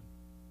our Lord.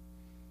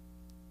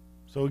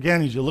 So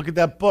again, as you look at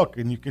that book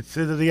and you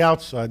consider the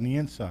outside and the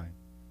inside,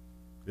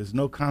 there's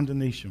no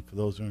condemnation for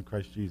those who are in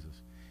Christ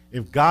Jesus.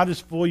 If God is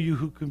for you,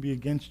 who can be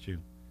against you?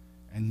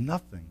 And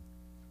nothing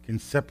can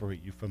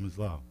separate you from his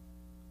love.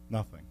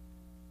 Nothing.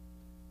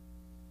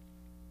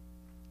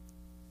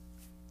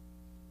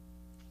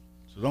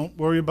 So don't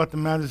worry about the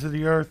matters of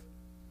the earth.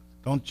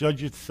 Don't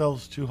judge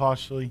yourselves too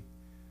harshly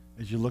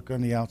as you look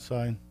on the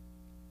outside.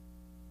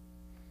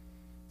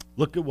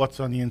 Look at what's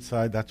on the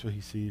inside. That's what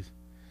he sees.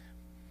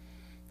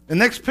 The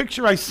next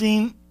picture I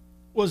seen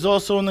was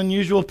also an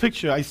unusual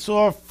picture. I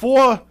saw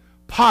 4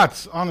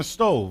 pots on a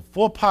stove,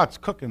 4 pots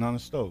cooking on a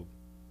stove.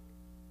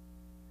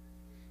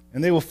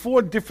 And they were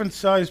 4 different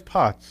sized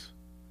pots.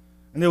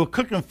 And they were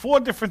cooking 4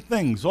 different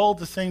things all at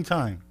the same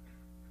time.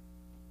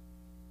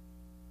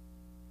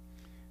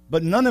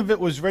 But none of it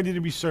was ready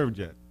to be served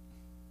yet.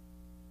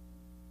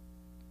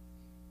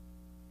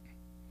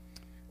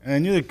 And I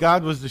knew that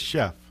God was the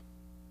chef.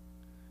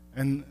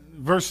 And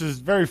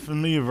very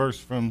familiar verse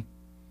from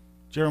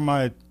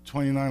Jeremiah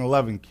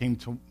 29:11 came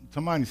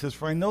to mind. He says,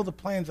 "For I know the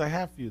plans I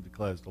have for you,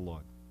 declares the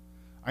Lord.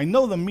 I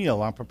know the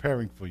meal I'm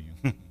preparing for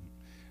you.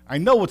 I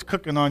know what's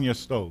cooking on your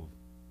stove.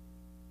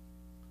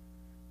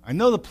 I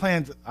know the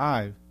plans that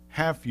I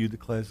have for you,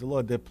 declares the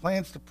Lord. They're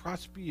plans to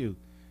prosper you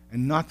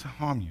and not to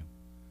harm you.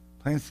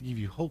 Plans to give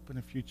you hope in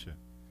the future."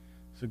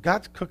 So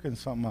God's cooking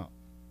something up.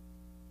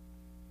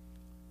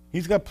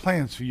 He's got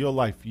plans for your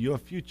life, for your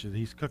future that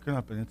he's cooking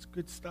up, and it's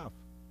good stuff.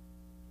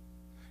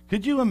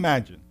 Could you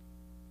imagine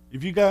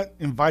if you got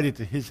invited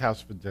to his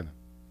house for dinner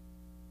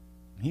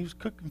and he was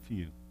cooking for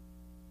you?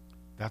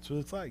 That's what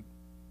it's like.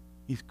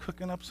 He's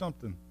cooking up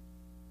something.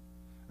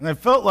 And I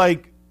felt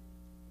like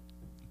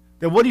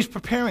that what he's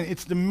preparing,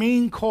 it's the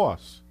main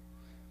course.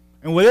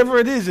 And whatever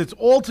it is, it's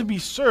all to be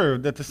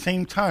served at the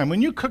same time.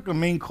 When you cook a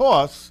main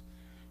course,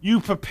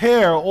 you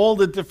prepare all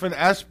the different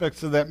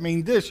aspects of that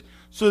main dish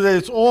so that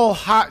it's all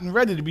hot and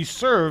ready to be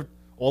served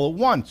all at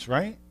once,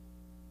 right?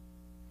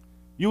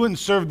 You wouldn't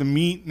serve the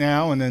meat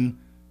now and then,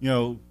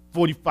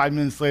 45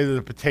 minutes later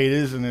the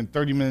potatoes and then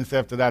 30 minutes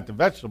after that the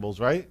vegetables,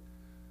 right?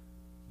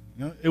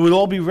 It would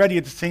all be ready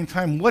at the same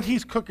time. What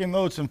he's cooking,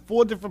 though, it's in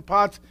 4 different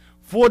pots,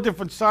 4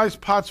 different size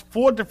pots,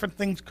 4 different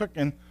things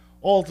cooking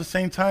all at the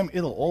same time.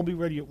 It'll all be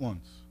ready at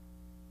once.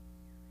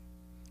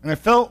 And I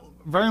felt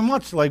very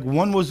much like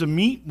one was a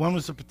meat, one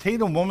was a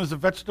potato, one was a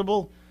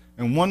vegetable,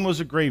 and one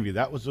was a gravy.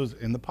 That was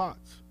in the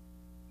pots.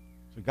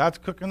 So God's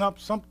cooking up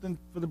something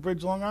for the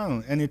Bridge Long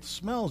Island, and it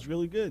smells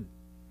really good.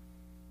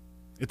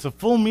 It's a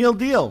full meal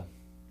deal.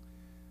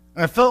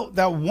 And I felt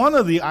that one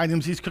of the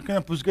items he's cooking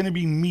up was going to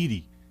be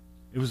meaty.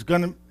 It was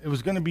going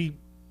to be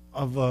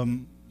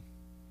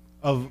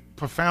of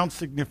profound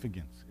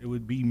significance. It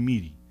would be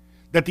meaty.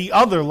 That the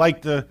other,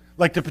 like the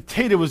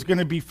potato, was going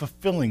to be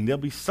fulfilling. There'll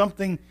be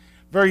something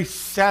very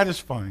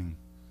satisfying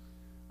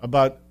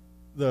about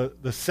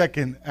the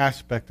second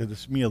aspect of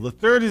this meal. The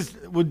third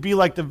would be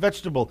like the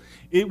vegetable.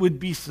 It would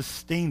be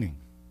sustaining.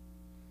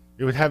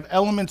 It would have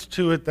elements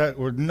to it that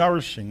were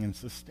nourishing and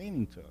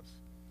sustaining to us.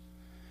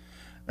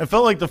 I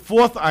felt like the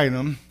fourth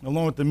item,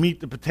 along with the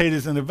meat, the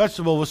potatoes, and the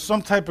vegetable, was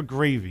some type of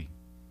gravy.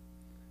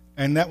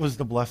 And that was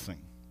the blessing.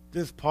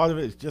 This part of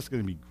it is just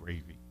going to be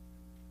gravy.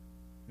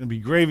 It's going to be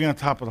gravy on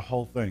top of the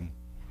whole thing.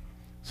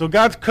 So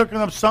God's cooking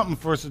up something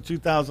for us in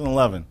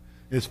 2011.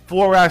 There's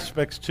 4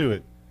 aspects to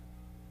it.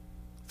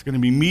 It's going to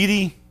be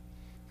meaty,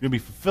 it's going to be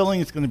fulfilling,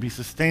 it's going to be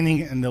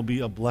sustaining, and there'll be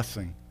a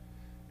blessing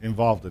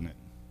involved in it.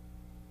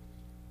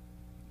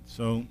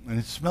 So, and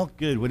it smelled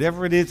good.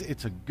 Whatever it is,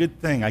 it's a good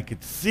thing. I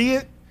could see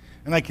it,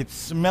 and I could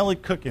smell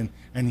it cooking,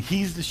 and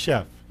he's the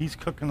chef. He's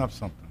cooking up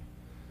something.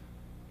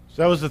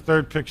 So that was the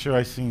third picture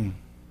I seen.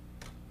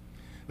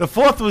 The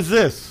fourth was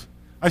this.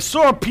 I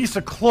saw a piece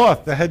of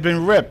cloth that had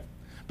been ripped,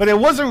 but it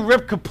wasn't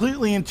ripped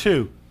completely in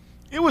 2.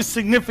 It was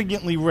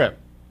significantly ripped,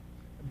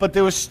 but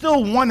there was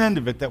still one end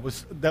of it that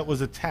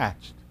was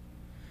attached.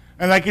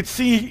 And I could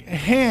see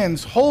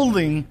hands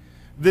holding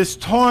this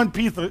torn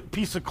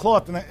piece of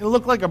cloth, and it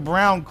looked like a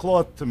brown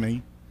cloth to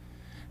me.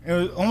 It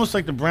was almost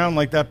like the brown,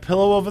 like that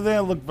pillow over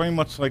there, looked very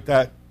much like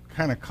that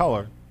kind of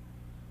color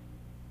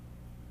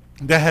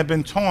that had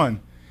been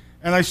torn.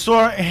 And I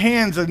saw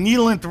hands, a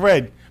needle and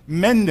thread,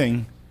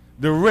 mending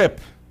the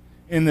rip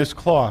in this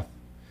cloth.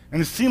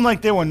 And it seemed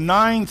like there were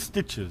 9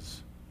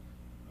 stitches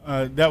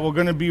that were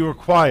going to be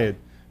required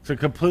to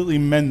completely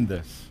mend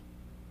this.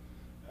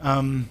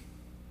 The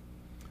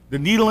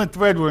needle and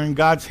thread were in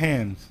God's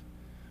hands.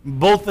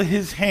 Both of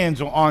his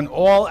hands were on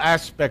all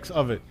aspects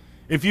of it.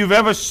 If you've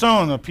ever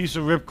sewn a piece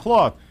of ripped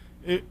cloth,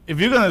 if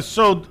you're going to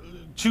sew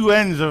 2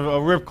 ends of a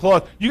ripped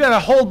cloth, you got to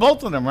hold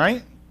both of them,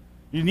 right?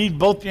 You need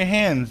both your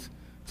hands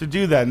to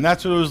do that, and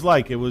that's what it was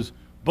like. It was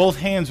both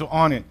hands were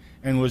on it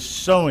and was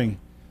sewing,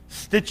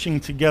 stitching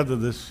together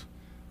this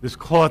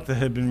cloth that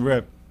had been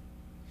ripped.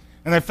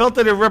 And I felt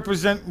that it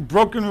represented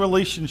broken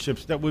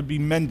relationships that would be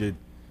mended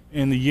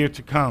in the year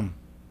to come.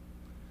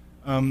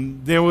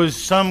 There was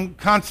some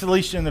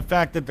consolation in the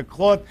fact that the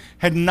cloth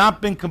had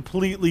not been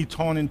completely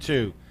torn in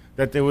 2,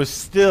 that there was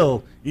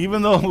still,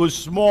 even though it was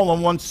small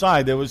on one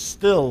side, there was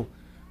still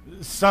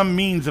some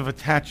means of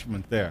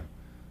attachment there.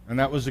 And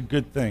that was a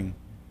good thing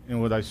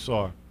in what I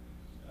saw.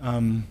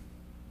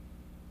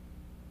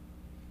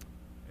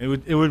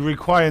 It would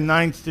require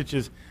 9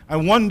 stitches. I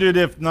wondered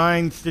if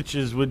 9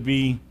 stitches would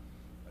be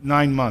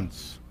 9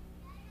 months.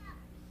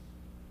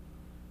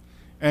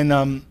 And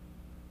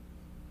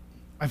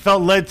I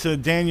felt led to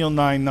Daniel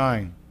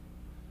 9:9.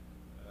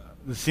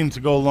 This seemed to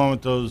go along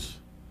with those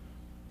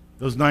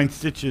 9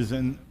 stitches.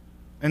 And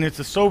it's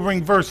a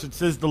sobering verse. It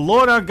says, "The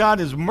Lord our God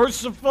is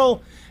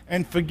merciful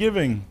and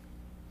forgiving,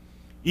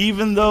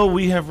 even though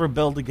we have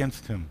rebelled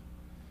against him."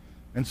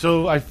 And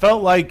so I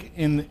felt like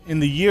in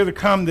the year to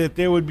come that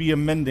there would be a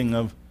mending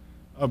of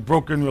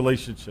broken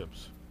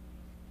relationships.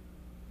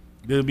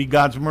 There would be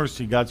God's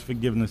mercy, God's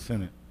forgiveness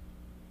in it.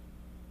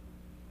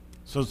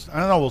 So I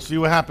don't know, we'll see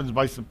what happens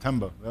by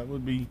September. That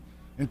would be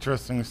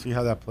interesting to see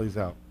how that plays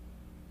out.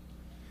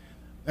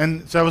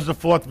 And so that was the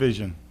 4th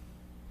vision.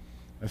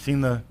 I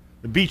seen the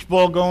beach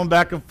ball going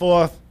back and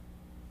forth.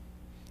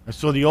 I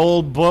saw the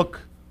old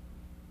book,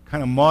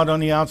 kind of mud on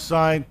the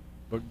outside,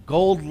 but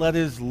gold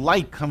letters,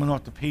 light coming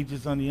off the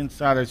pages on the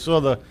inside. I saw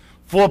the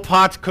 4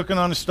 pots cooking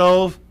on the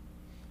stove.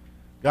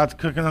 God's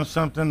cooking on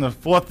something. The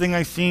 4th thing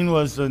I seen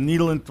was a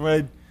needle and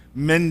thread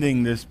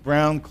mending this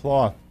brown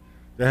cloth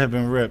that had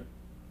been ripped.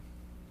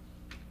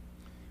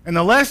 And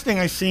the last thing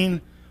I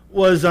seen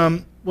was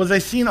I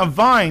seen a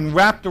vine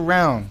wrapped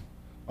around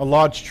a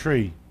large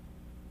tree.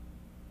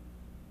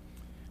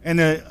 And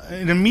it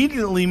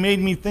immediately made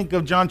me think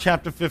of John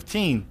chapter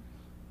 15.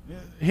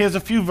 Here's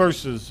a few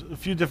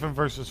different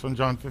verses from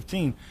John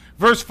 15.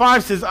 Verse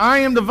 5 says, "I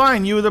am the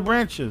vine, you are the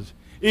branches.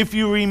 If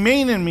you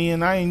remain in me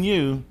and I in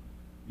you,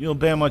 you'll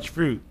bear much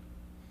fruit.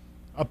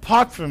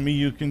 Apart from me,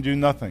 you can do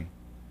nothing."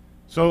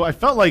 So I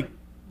felt like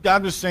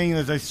God was saying,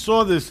 as I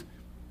saw this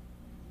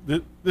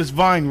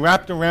vine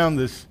wrapped around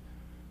this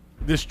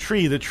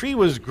tree. The tree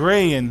was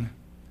gray and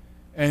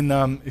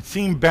it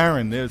seemed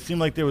barren. It seemed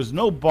like there was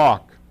no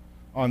bark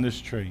on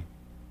this tree.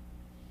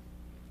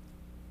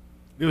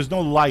 There was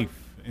no life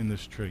in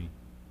this tree.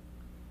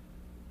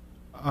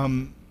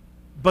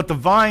 But the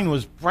vine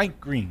was bright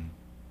green.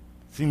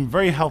 It seemed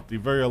very healthy,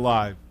 very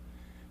alive.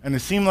 And it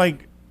seemed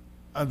like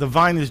the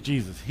vine is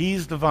Jesus.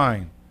 He's the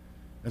vine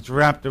that's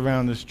wrapped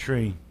around this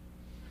tree.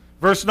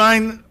 Verse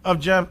 9 of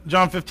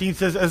John 15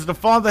 says, "As the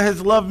Father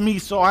has loved me,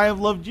 so I have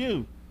loved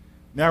you.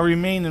 Now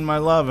remain in my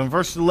love." And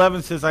verse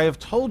 11 says, "I have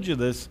told you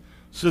this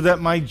so that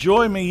my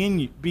joy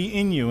may be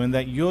in you and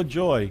that your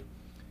joy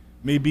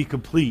may be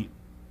complete."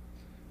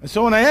 And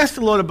so when I asked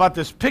the Lord about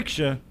this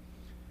picture,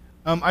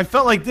 I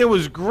felt like there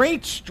was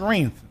great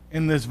strength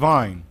in this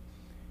vine.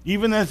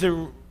 Even as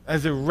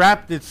it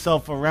wrapped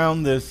itself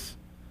around this,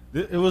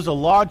 it was a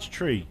large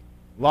tree,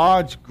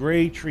 large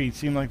gray tree. It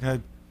seemed like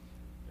it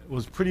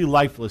was pretty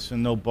lifeless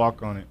and no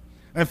bark on it.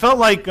 And I felt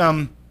like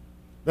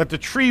that the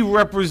tree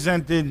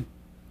represented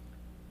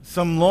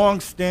some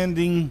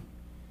long-standing,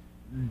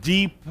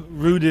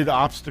 deep-rooted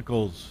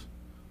obstacles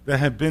that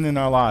had been in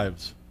our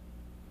lives,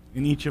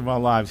 in each of our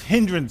lives,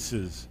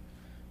 hindrances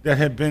that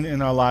had been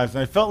in our lives.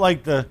 And I felt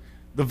like the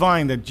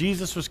vine, that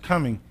Jesus was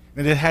coming,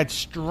 and it had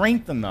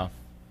strength enough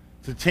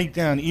to take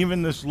down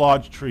even this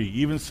large tree,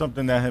 even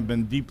something that had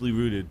been deeply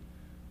rooted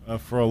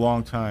for a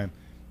long time.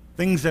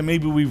 Things that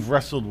maybe we've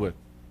wrestled with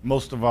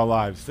most of our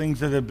lives, things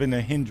that have been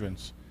a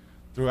hindrance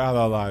throughout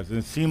our lives. And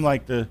it seemed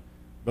like the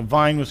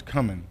vine was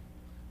coming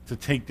to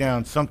take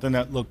down something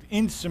that looked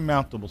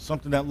insurmountable,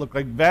 something that looked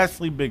like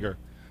vastly bigger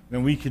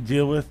than we could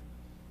deal with.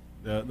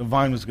 The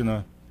vine was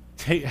going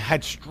to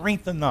had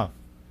strength enough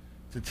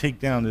to take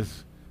down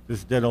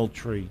this dead old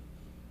tree.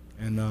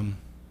 And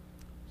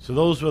so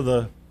those were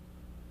the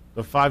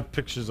 5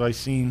 pictures I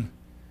seen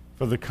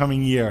for the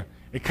coming year.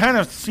 It kind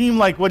of seemed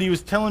like what he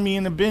was telling me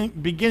in the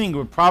beginning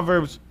with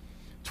Proverbs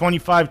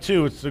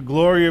 25:2. It's the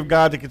glory of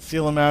God to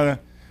conceal a matter,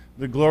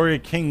 the glory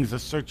of kings to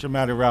search a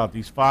matter out.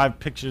 These 5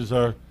 pictures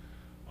are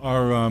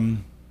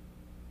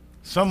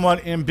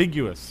somewhat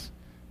ambiguous.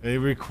 They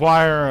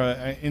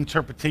require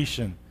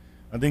interpretation.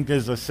 I think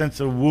there's a sense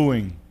of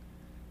wooing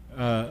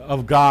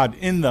of God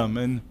in them.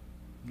 And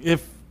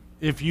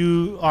if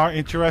you are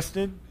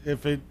interested,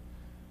 if it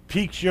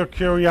piques your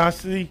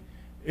curiosity,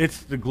 it's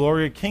the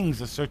glory of kings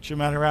to search your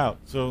matter out.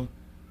 So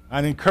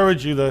I'd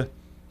encourage you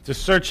to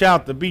search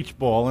out the beach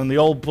ball and the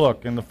old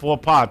book and the 4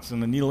 pots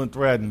and the needle and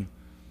thread and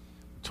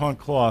torn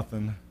cloth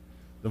and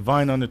the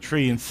vine on the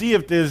tree, and see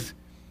if there's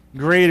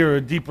greater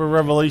or deeper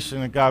revelation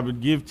that God would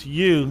give to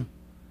you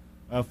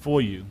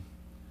for you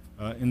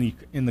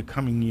in the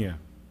coming year.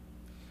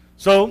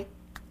 So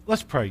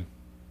let's pray.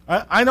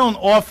 I don't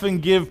often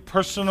give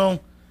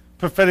personal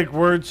prophetic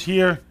words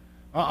here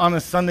on a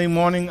Sunday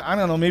morning. I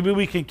don't know, maybe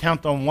we can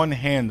count on one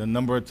hand the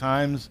number of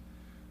times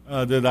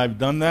that I've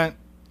done that.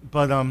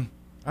 But I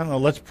don't know,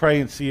 let's pray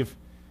and see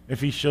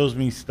if he shows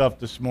me stuff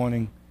this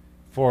morning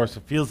for us.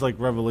 It feels like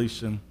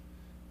revelation,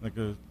 like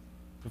a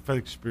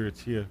prophetic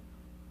spirit's here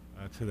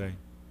today.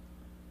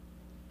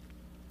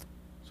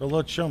 So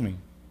Lord, show me.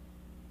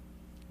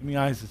 Give me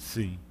eyes that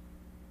see.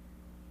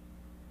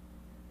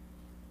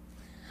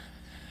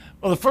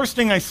 Well, the first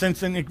thing I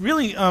sensed, and it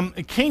really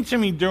it came to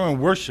me during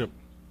worship.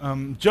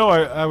 Joe,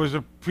 I was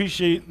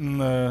appreciating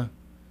the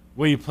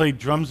way you played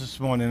drums this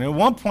morning. At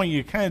one point,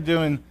 you're kind of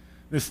doing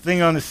this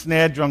thing on the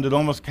snare drum that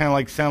almost kind of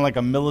like sound like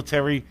a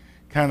military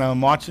kind of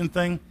marching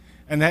thing,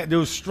 and that there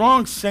was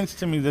strong sense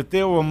to me that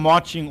there were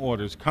marching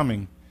orders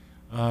coming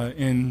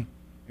in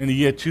the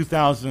year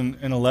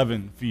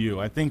 2011 for you.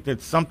 I think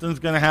that something's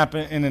going to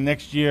happen in the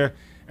next year,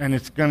 and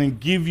it's going to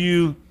give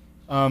you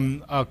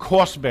a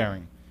course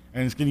bearing,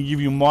 and it's going to give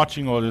you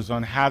marching orders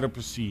on how to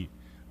proceed.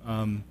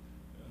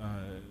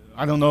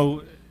 I don't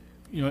know,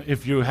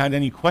 if you had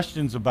any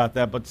questions about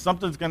that, but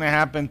something's going to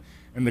happen,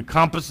 and the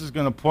compass is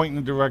going to point in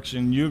the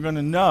direction. You're going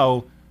to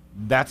know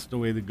that's the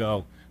way to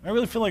go. I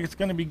really feel like it's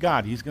going to be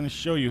God. He's going to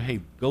show you,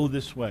 hey, go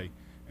this way.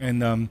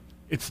 And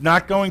it's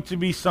not going to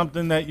be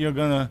something that you're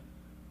going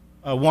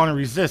to want to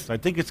resist. I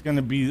think it's going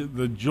to be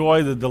the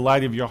joy, the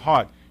delight of your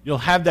heart. You'll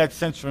have that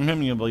sense from Him,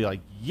 and you'll be like,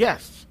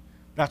 yes,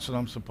 that's what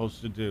I'm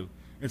supposed to do.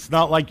 It's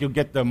not like you'll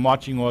get the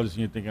marching orders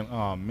and you're thinking,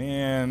 oh,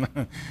 man,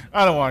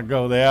 I don't want to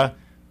go there.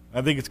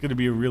 I think it's going to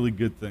be a really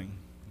good thing.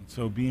 And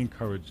so be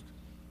encouraged,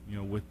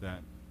 with that.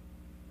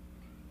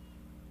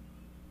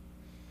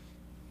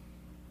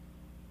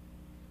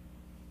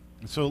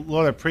 And so,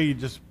 Lord, I pray you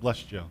just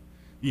bless Joe.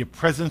 That your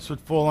presence would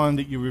fall on him,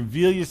 that you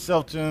reveal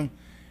yourself to him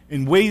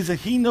in ways that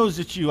he knows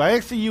it's you. I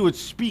ask that you would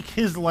speak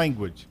his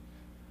language.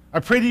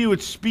 I pray that you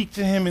would speak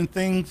to him in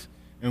things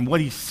and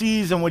what he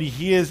sees and what he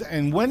hears,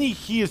 and when he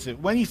hears it,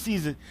 when he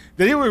sees it,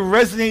 that it would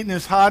resonate in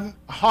his heart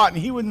and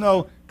he would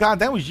know, God,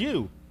 that was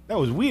you. That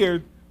was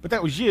weird, but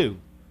that was you.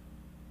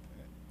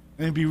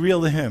 And it'd be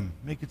real to him.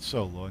 Make it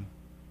so, Lord.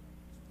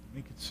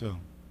 Make it so.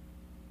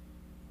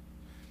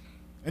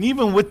 And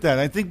even with that,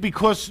 I think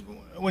because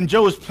when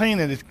Joe was playing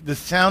it, the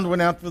sound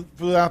went out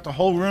throughout the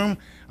whole room.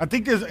 I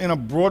think there's, in a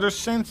broader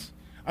sense,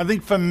 I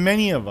think for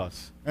many of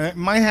us, and it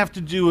might have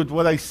to do with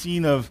what I've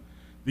seen of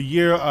the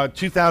year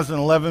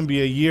 2011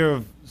 be a year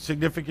of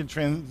significant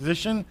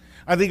transition.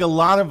 I think a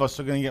lot of us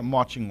are going to get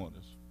marching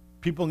orders.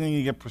 People are going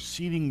to get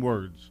preceding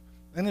words.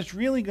 And it's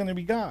really going to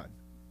be God.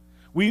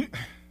 We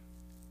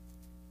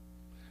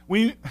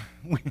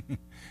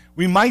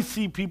might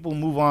see people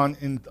move on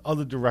in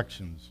other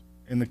directions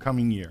in the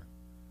coming year.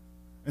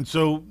 And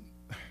so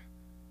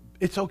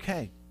it's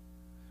okay.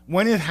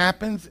 When it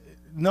happens,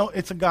 no,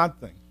 it's a God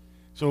thing.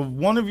 So if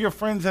one of your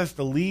friends has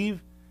to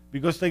leave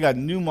because they got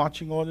new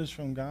marching orders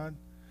from God,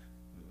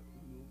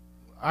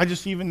 I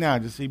just even now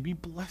just say be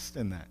blessed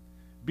in that.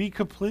 Be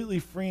completely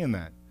free in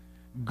that.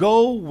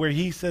 Go where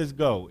he says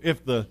go.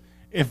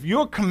 If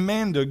your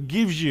commander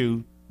gives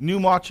you new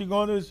marching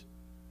orders,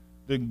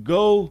 then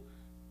go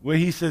where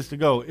he says to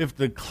go. If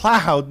the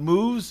cloud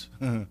moves,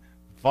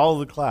 follow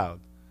the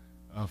cloud.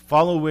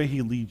 Follow where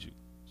he leads you.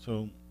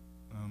 So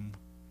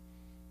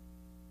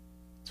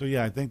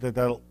yeah, I think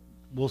that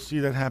we'll see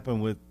that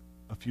happen with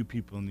a few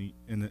people in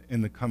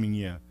the coming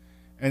year.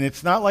 And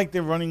it's not like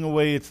they're running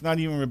away. It's not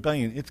even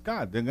rebellion. It's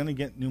God. They're going to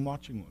get new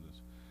marching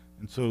orders.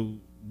 And so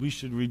we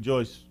should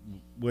rejoice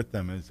with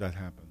them as that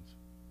happens.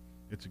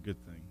 It's a good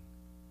thing.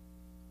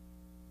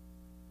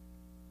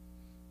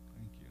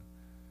 Thank you.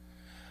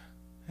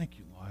 Thank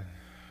you, Lord.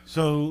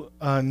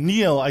 So,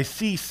 Neil, I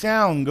see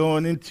sound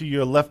going into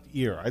your left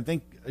ear. I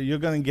think you're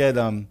going to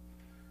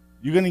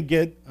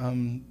get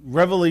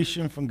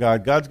revelation from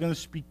God. God's going to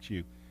speak to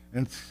you.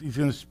 And he's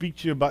going to speak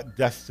to you about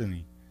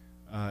destiny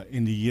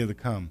in the year to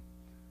come.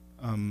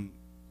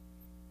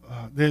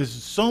 There's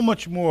so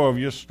much more of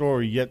your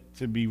story yet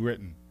to be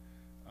written.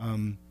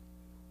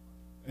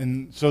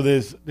 And so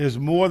there's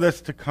more that's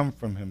to come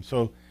from him.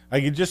 So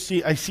I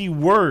see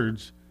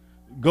words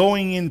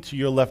going into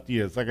your left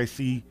ears. Like I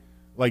see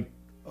like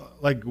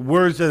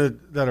words that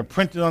are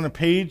printed on a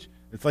page.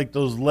 It's like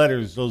those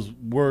letters, those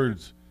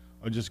words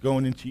are just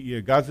going into your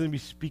ear. God's going to be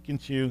speaking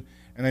to you,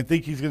 and I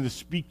think he's going to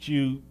speak to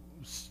you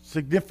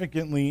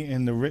significantly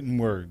in the written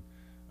word,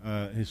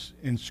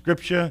 in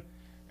Scripture,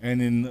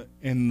 and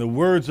in the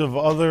words of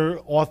other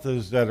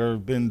authors that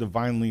have been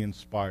divinely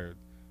inspired,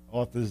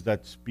 authors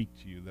that speak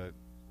to you,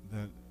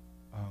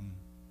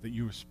 that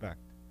you respect.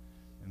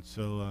 And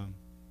so,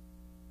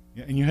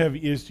 and you have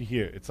ears to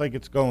hear. It's like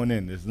it's going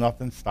in. There's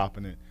nothing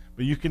stopping it.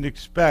 But you can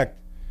expect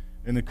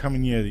in the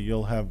coming year that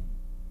you'll have,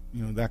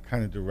 that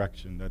kind of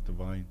direction, that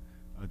divine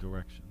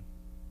direction.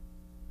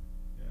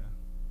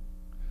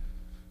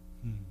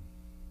 Yeah.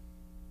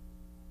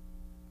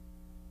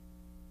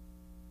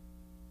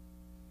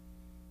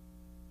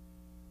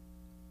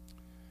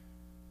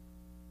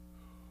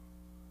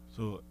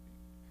 So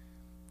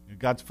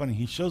God's funny.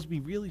 He shows me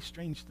really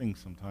strange things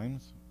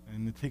sometimes,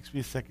 and it takes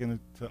me a second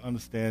to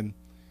understand,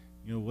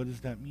 what does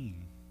that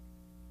mean?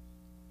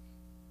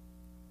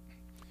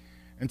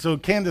 And so,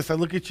 Candace, I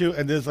look at you,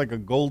 and there's like a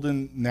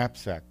golden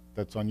knapsack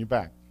that's on your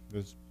back.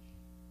 There's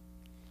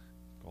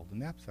a golden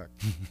knapsack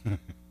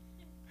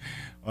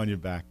on your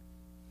back.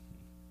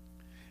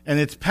 And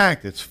it's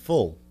packed. It's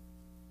full.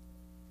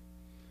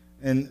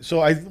 And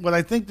so what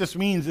I think this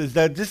means is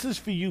that this is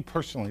for you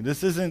personally.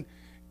 This isn't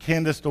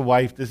Candace the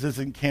wife. This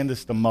isn't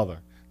Candace the mother.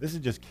 This is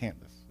just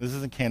Candace. This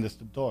isn't Candace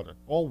the daughter.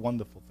 All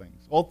wonderful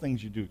things. All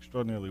things you do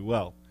extraordinarily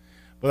well.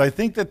 But I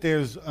think that there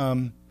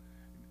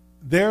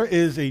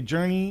is a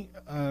journey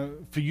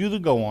for you to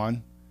go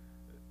on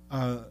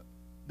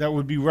that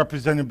would be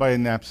represented by a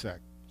knapsack.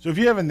 So if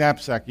you have a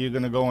knapsack, you're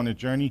going to go on a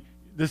journey.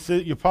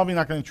 You're probably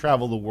not going to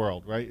travel the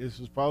world, right? This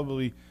is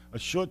probably a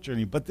short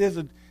journey. But there's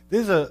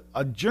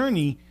a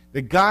journey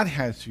that God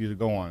has for you to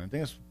go on. I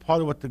think that's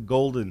part of what the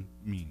golden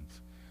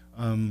means.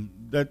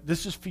 That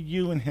this is for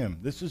you and him.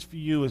 This is for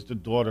you as the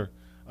daughter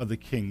of the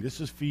king.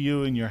 This is for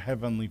you and your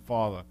heavenly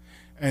Father.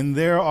 And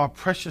there are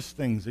precious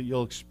things that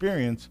you'll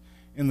experience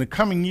in the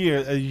coming year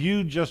as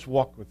you just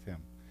walk with him.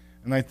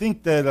 And I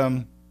think that,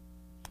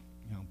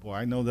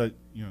 I know that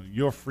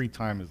your free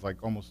time is like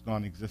almost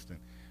non-existent.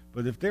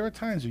 But if there are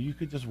times where you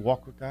could just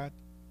walk with God,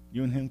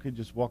 you and him could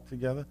just walk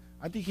together,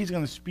 I think he's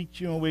going to speak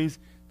to you in ways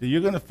that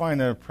you're going to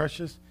find that are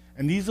precious.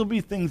 And these will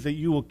be things that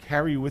you will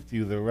carry with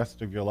you the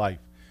rest of your life.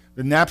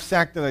 The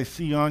knapsack that I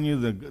see on you,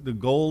 the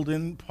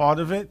golden part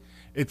of it,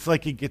 it's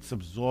like it gets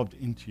absorbed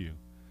into you.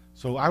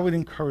 So I would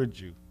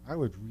encourage you. I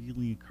would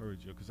really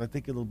encourage you because I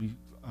think it'll be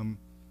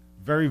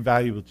very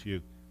valuable to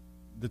you.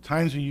 The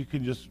times when you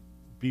can just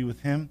be with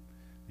him,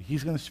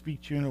 he's going to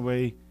speak to you in a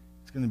way,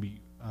 it's going to be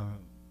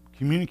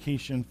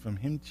communication from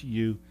him to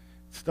you,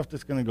 stuff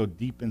that's going to go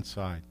deep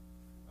inside,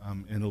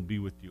 and it'll be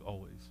with you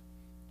always.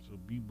 So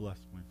be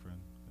blessed, my friend.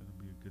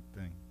 That'll be a good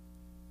thing.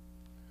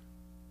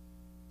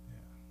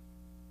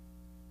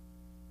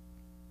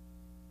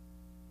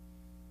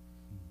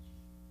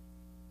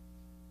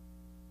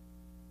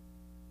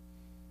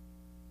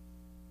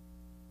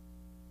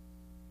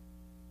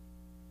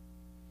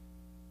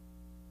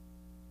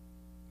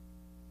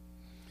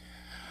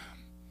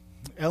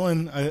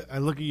 Ellen, I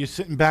look at you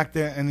sitting back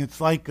there, and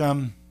it's like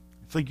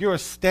you're a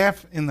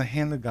staff in the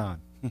hand of God.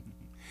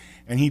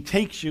 And he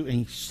takes you and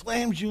he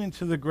slams you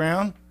into the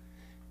ground,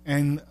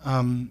 and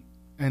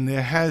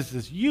there has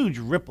this huge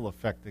ripple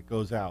effect that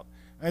goes out.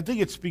 And I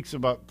think it speaks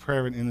about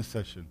prayer and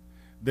intercession,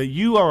 that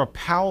you are a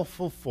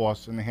powerful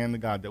force in the hand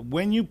of God, that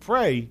when you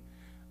pray,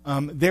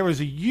 there is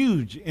a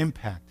huge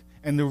impact.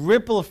 And the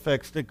ripple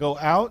effects that go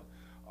out,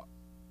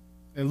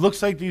 it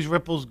looks like these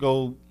ripples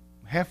go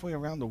halfway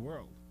around the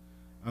world.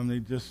 They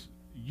just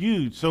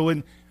huge.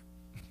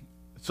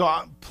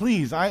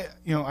 Please, I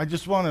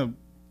just want to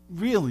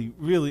really,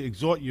 really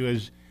exhort you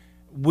as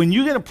when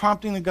you get a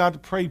prompting of God to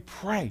pray,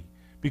 pray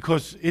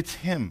because it's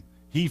him.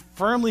 He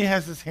firmly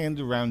has his hand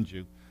around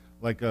you,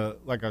 like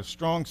a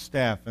strong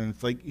staff, and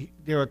it's like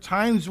there are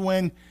times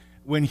when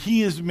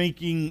he is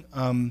making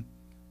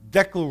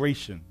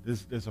declaration.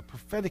 There's a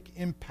prophetic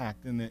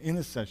impact in the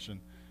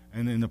intercession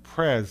and in the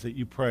prayers that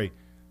you pray.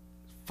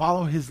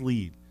 Follow his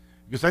lead.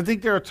 Because I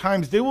think there are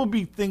times, there will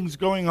be things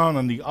going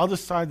on the other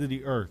side of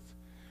the earth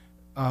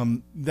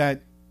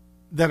that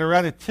are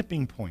at a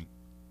tipping point.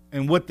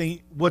 And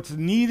what's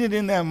needed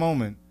in that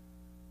moment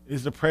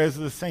is the prayers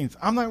of the saints.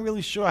 I'm not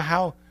really sure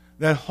how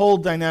that whole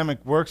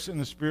dynamic works in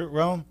the spirit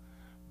realm,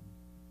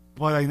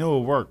 but I know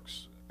it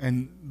works.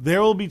 And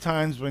there will be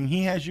times when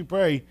he has you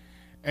pray,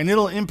 and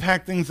it'll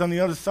impact things on the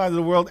other side of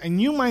the world, and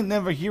you might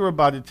never hear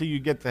about it till you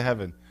get to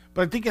heaven.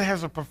 But I think it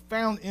has a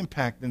profound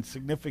impact and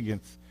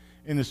significance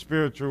in the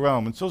spiritual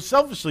realm. And so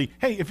selfishly,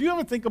 hey, if you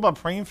ever think about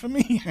praying for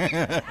me, if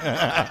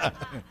I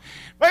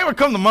ever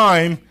come to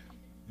mind,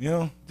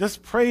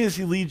 just pray as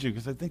he leads you,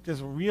 because I think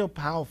there's a real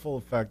powerful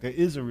effect. There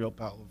is a real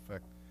powerful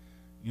effect,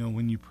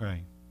 when you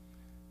pray.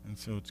 And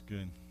so it's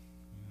good.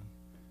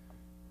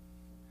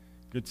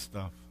 Good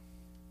stuff.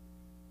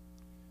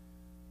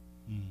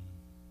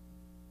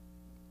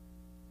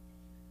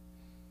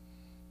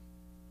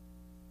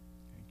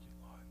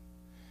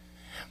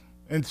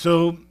 And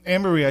so,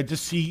 Anne-Marie, I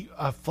just see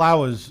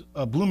flowers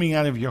blooming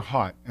out of your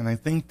heart. And I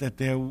think that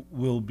there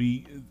will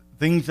be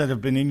things that have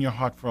been in your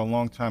heart for a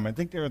long time. I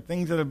think there are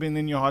things that have been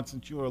in your heart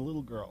since you were a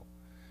little girl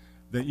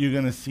that you're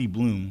going to see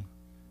bloom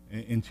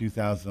in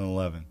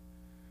 2011.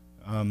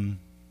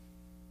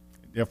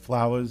 There are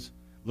flowers.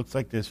 Looks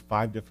like there's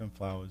 5 different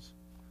flowers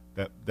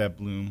that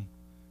bloom.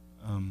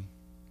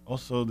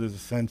 Also, there's a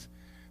sense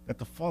that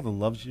the Father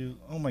loves you.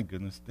 Oh my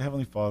goodness, the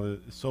Heavenly Father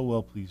is so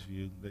well pleased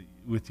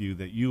with you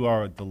that you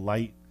are a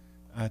delight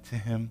to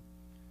him.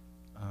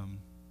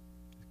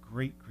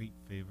 Great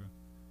favor,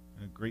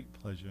 a great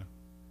pleasure.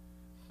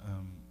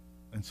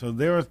 And so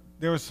there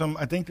are some.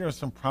 I think there are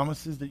some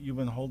promises that you've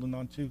been holding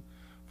on to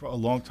for a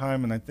long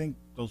time, and I think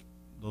those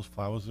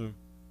flowers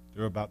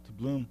they're about to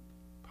bloom.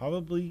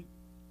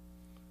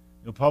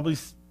 You'll probably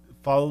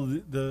follow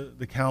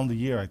the calendar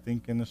year. I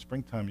think in the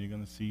springtime you're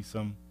going to see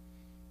some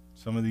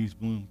of these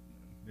bloom.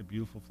 They're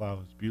beautiful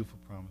flowers, beautiful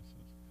promises.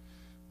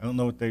 I don't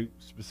know what they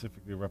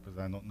specifically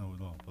represent. I don't know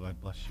at all, but I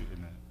bless you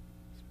in that.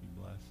 Just be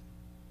blessed.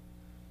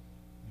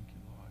 Thank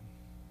you, Lord.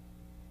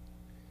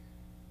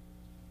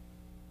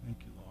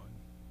 Thank you, Lord.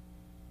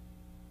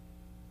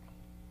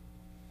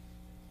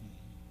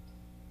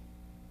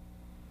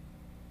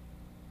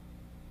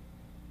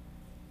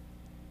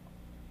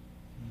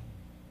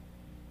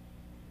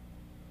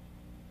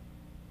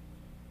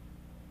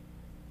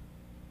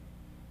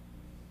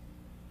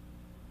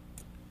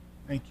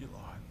 Thank you,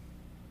 Lord.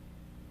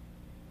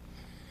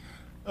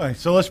 All right,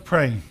 so let's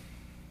pray.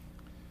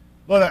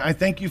 Lord, I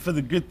thank you for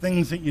the good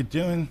things that you're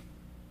doing.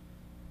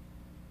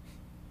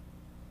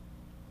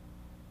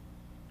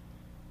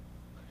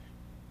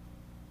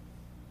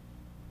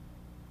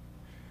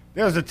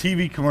 There was a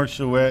TV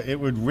commercial where it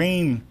would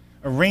rain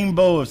a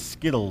rainbow of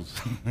Skittles.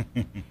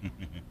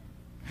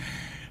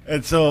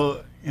 And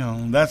so,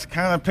 that's the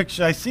kind of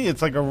picture I see.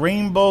 It's like a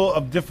rainbow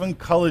of different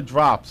colored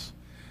drops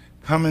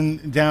coming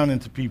down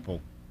into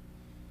people.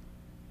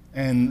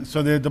 And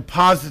so they're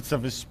deposits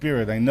of his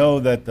spirit. I know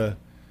that the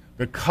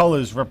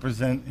colors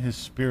represent his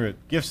spirit,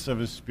 gifts of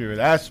his spirit,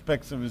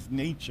 aspects of his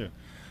nature.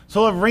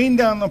 So Lord, rain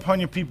down upon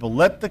your people.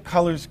 Let the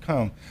colors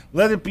come.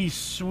 Let it be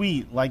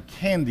sweet like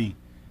candy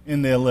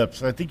in their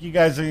lips. I think you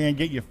guys are going to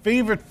get your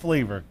favorite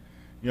flavor,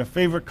 your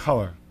favorite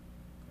color.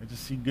 I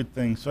just see good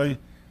things. So,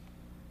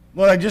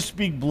 Lord, I just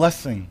speak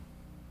blessing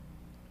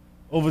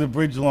over the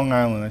bridge, Long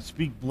Island. I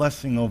speak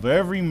blessing over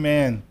every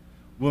man,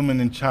 woman,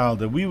 and child,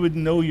 that we would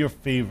know your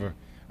favor.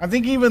 I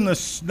think even the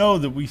snow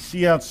that we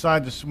see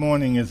outside this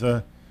morning is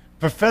a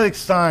prophetic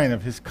sign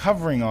of his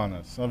covering on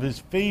us, of his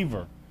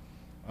favor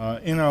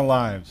in our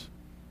lives,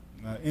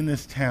 in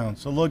this town.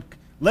 So, Lord,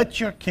 let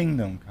your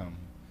kingdom come.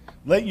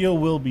 Let your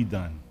will be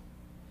done.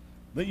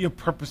 Let your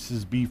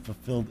purposes be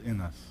fulfilled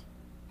in us.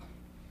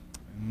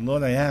 And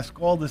Lord, I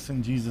ask all this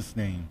in Jesus'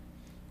 name.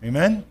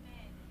 Amen?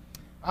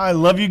 I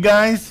love you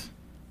guys.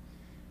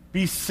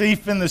 Be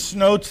safe in the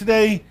snow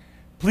today.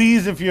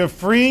 Please, if you're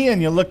free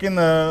and you're looking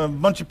a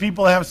bunch of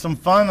people to have some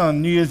fun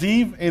on New Year's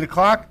Eve, 8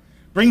 o'clock,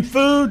 bring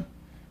food,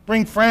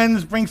 bring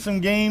friends, bring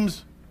some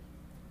games.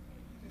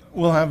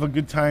 We'll have a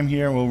good time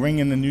here. We'll ring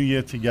in the new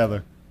year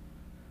together.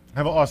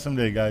 Have an awesome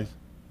day, guys.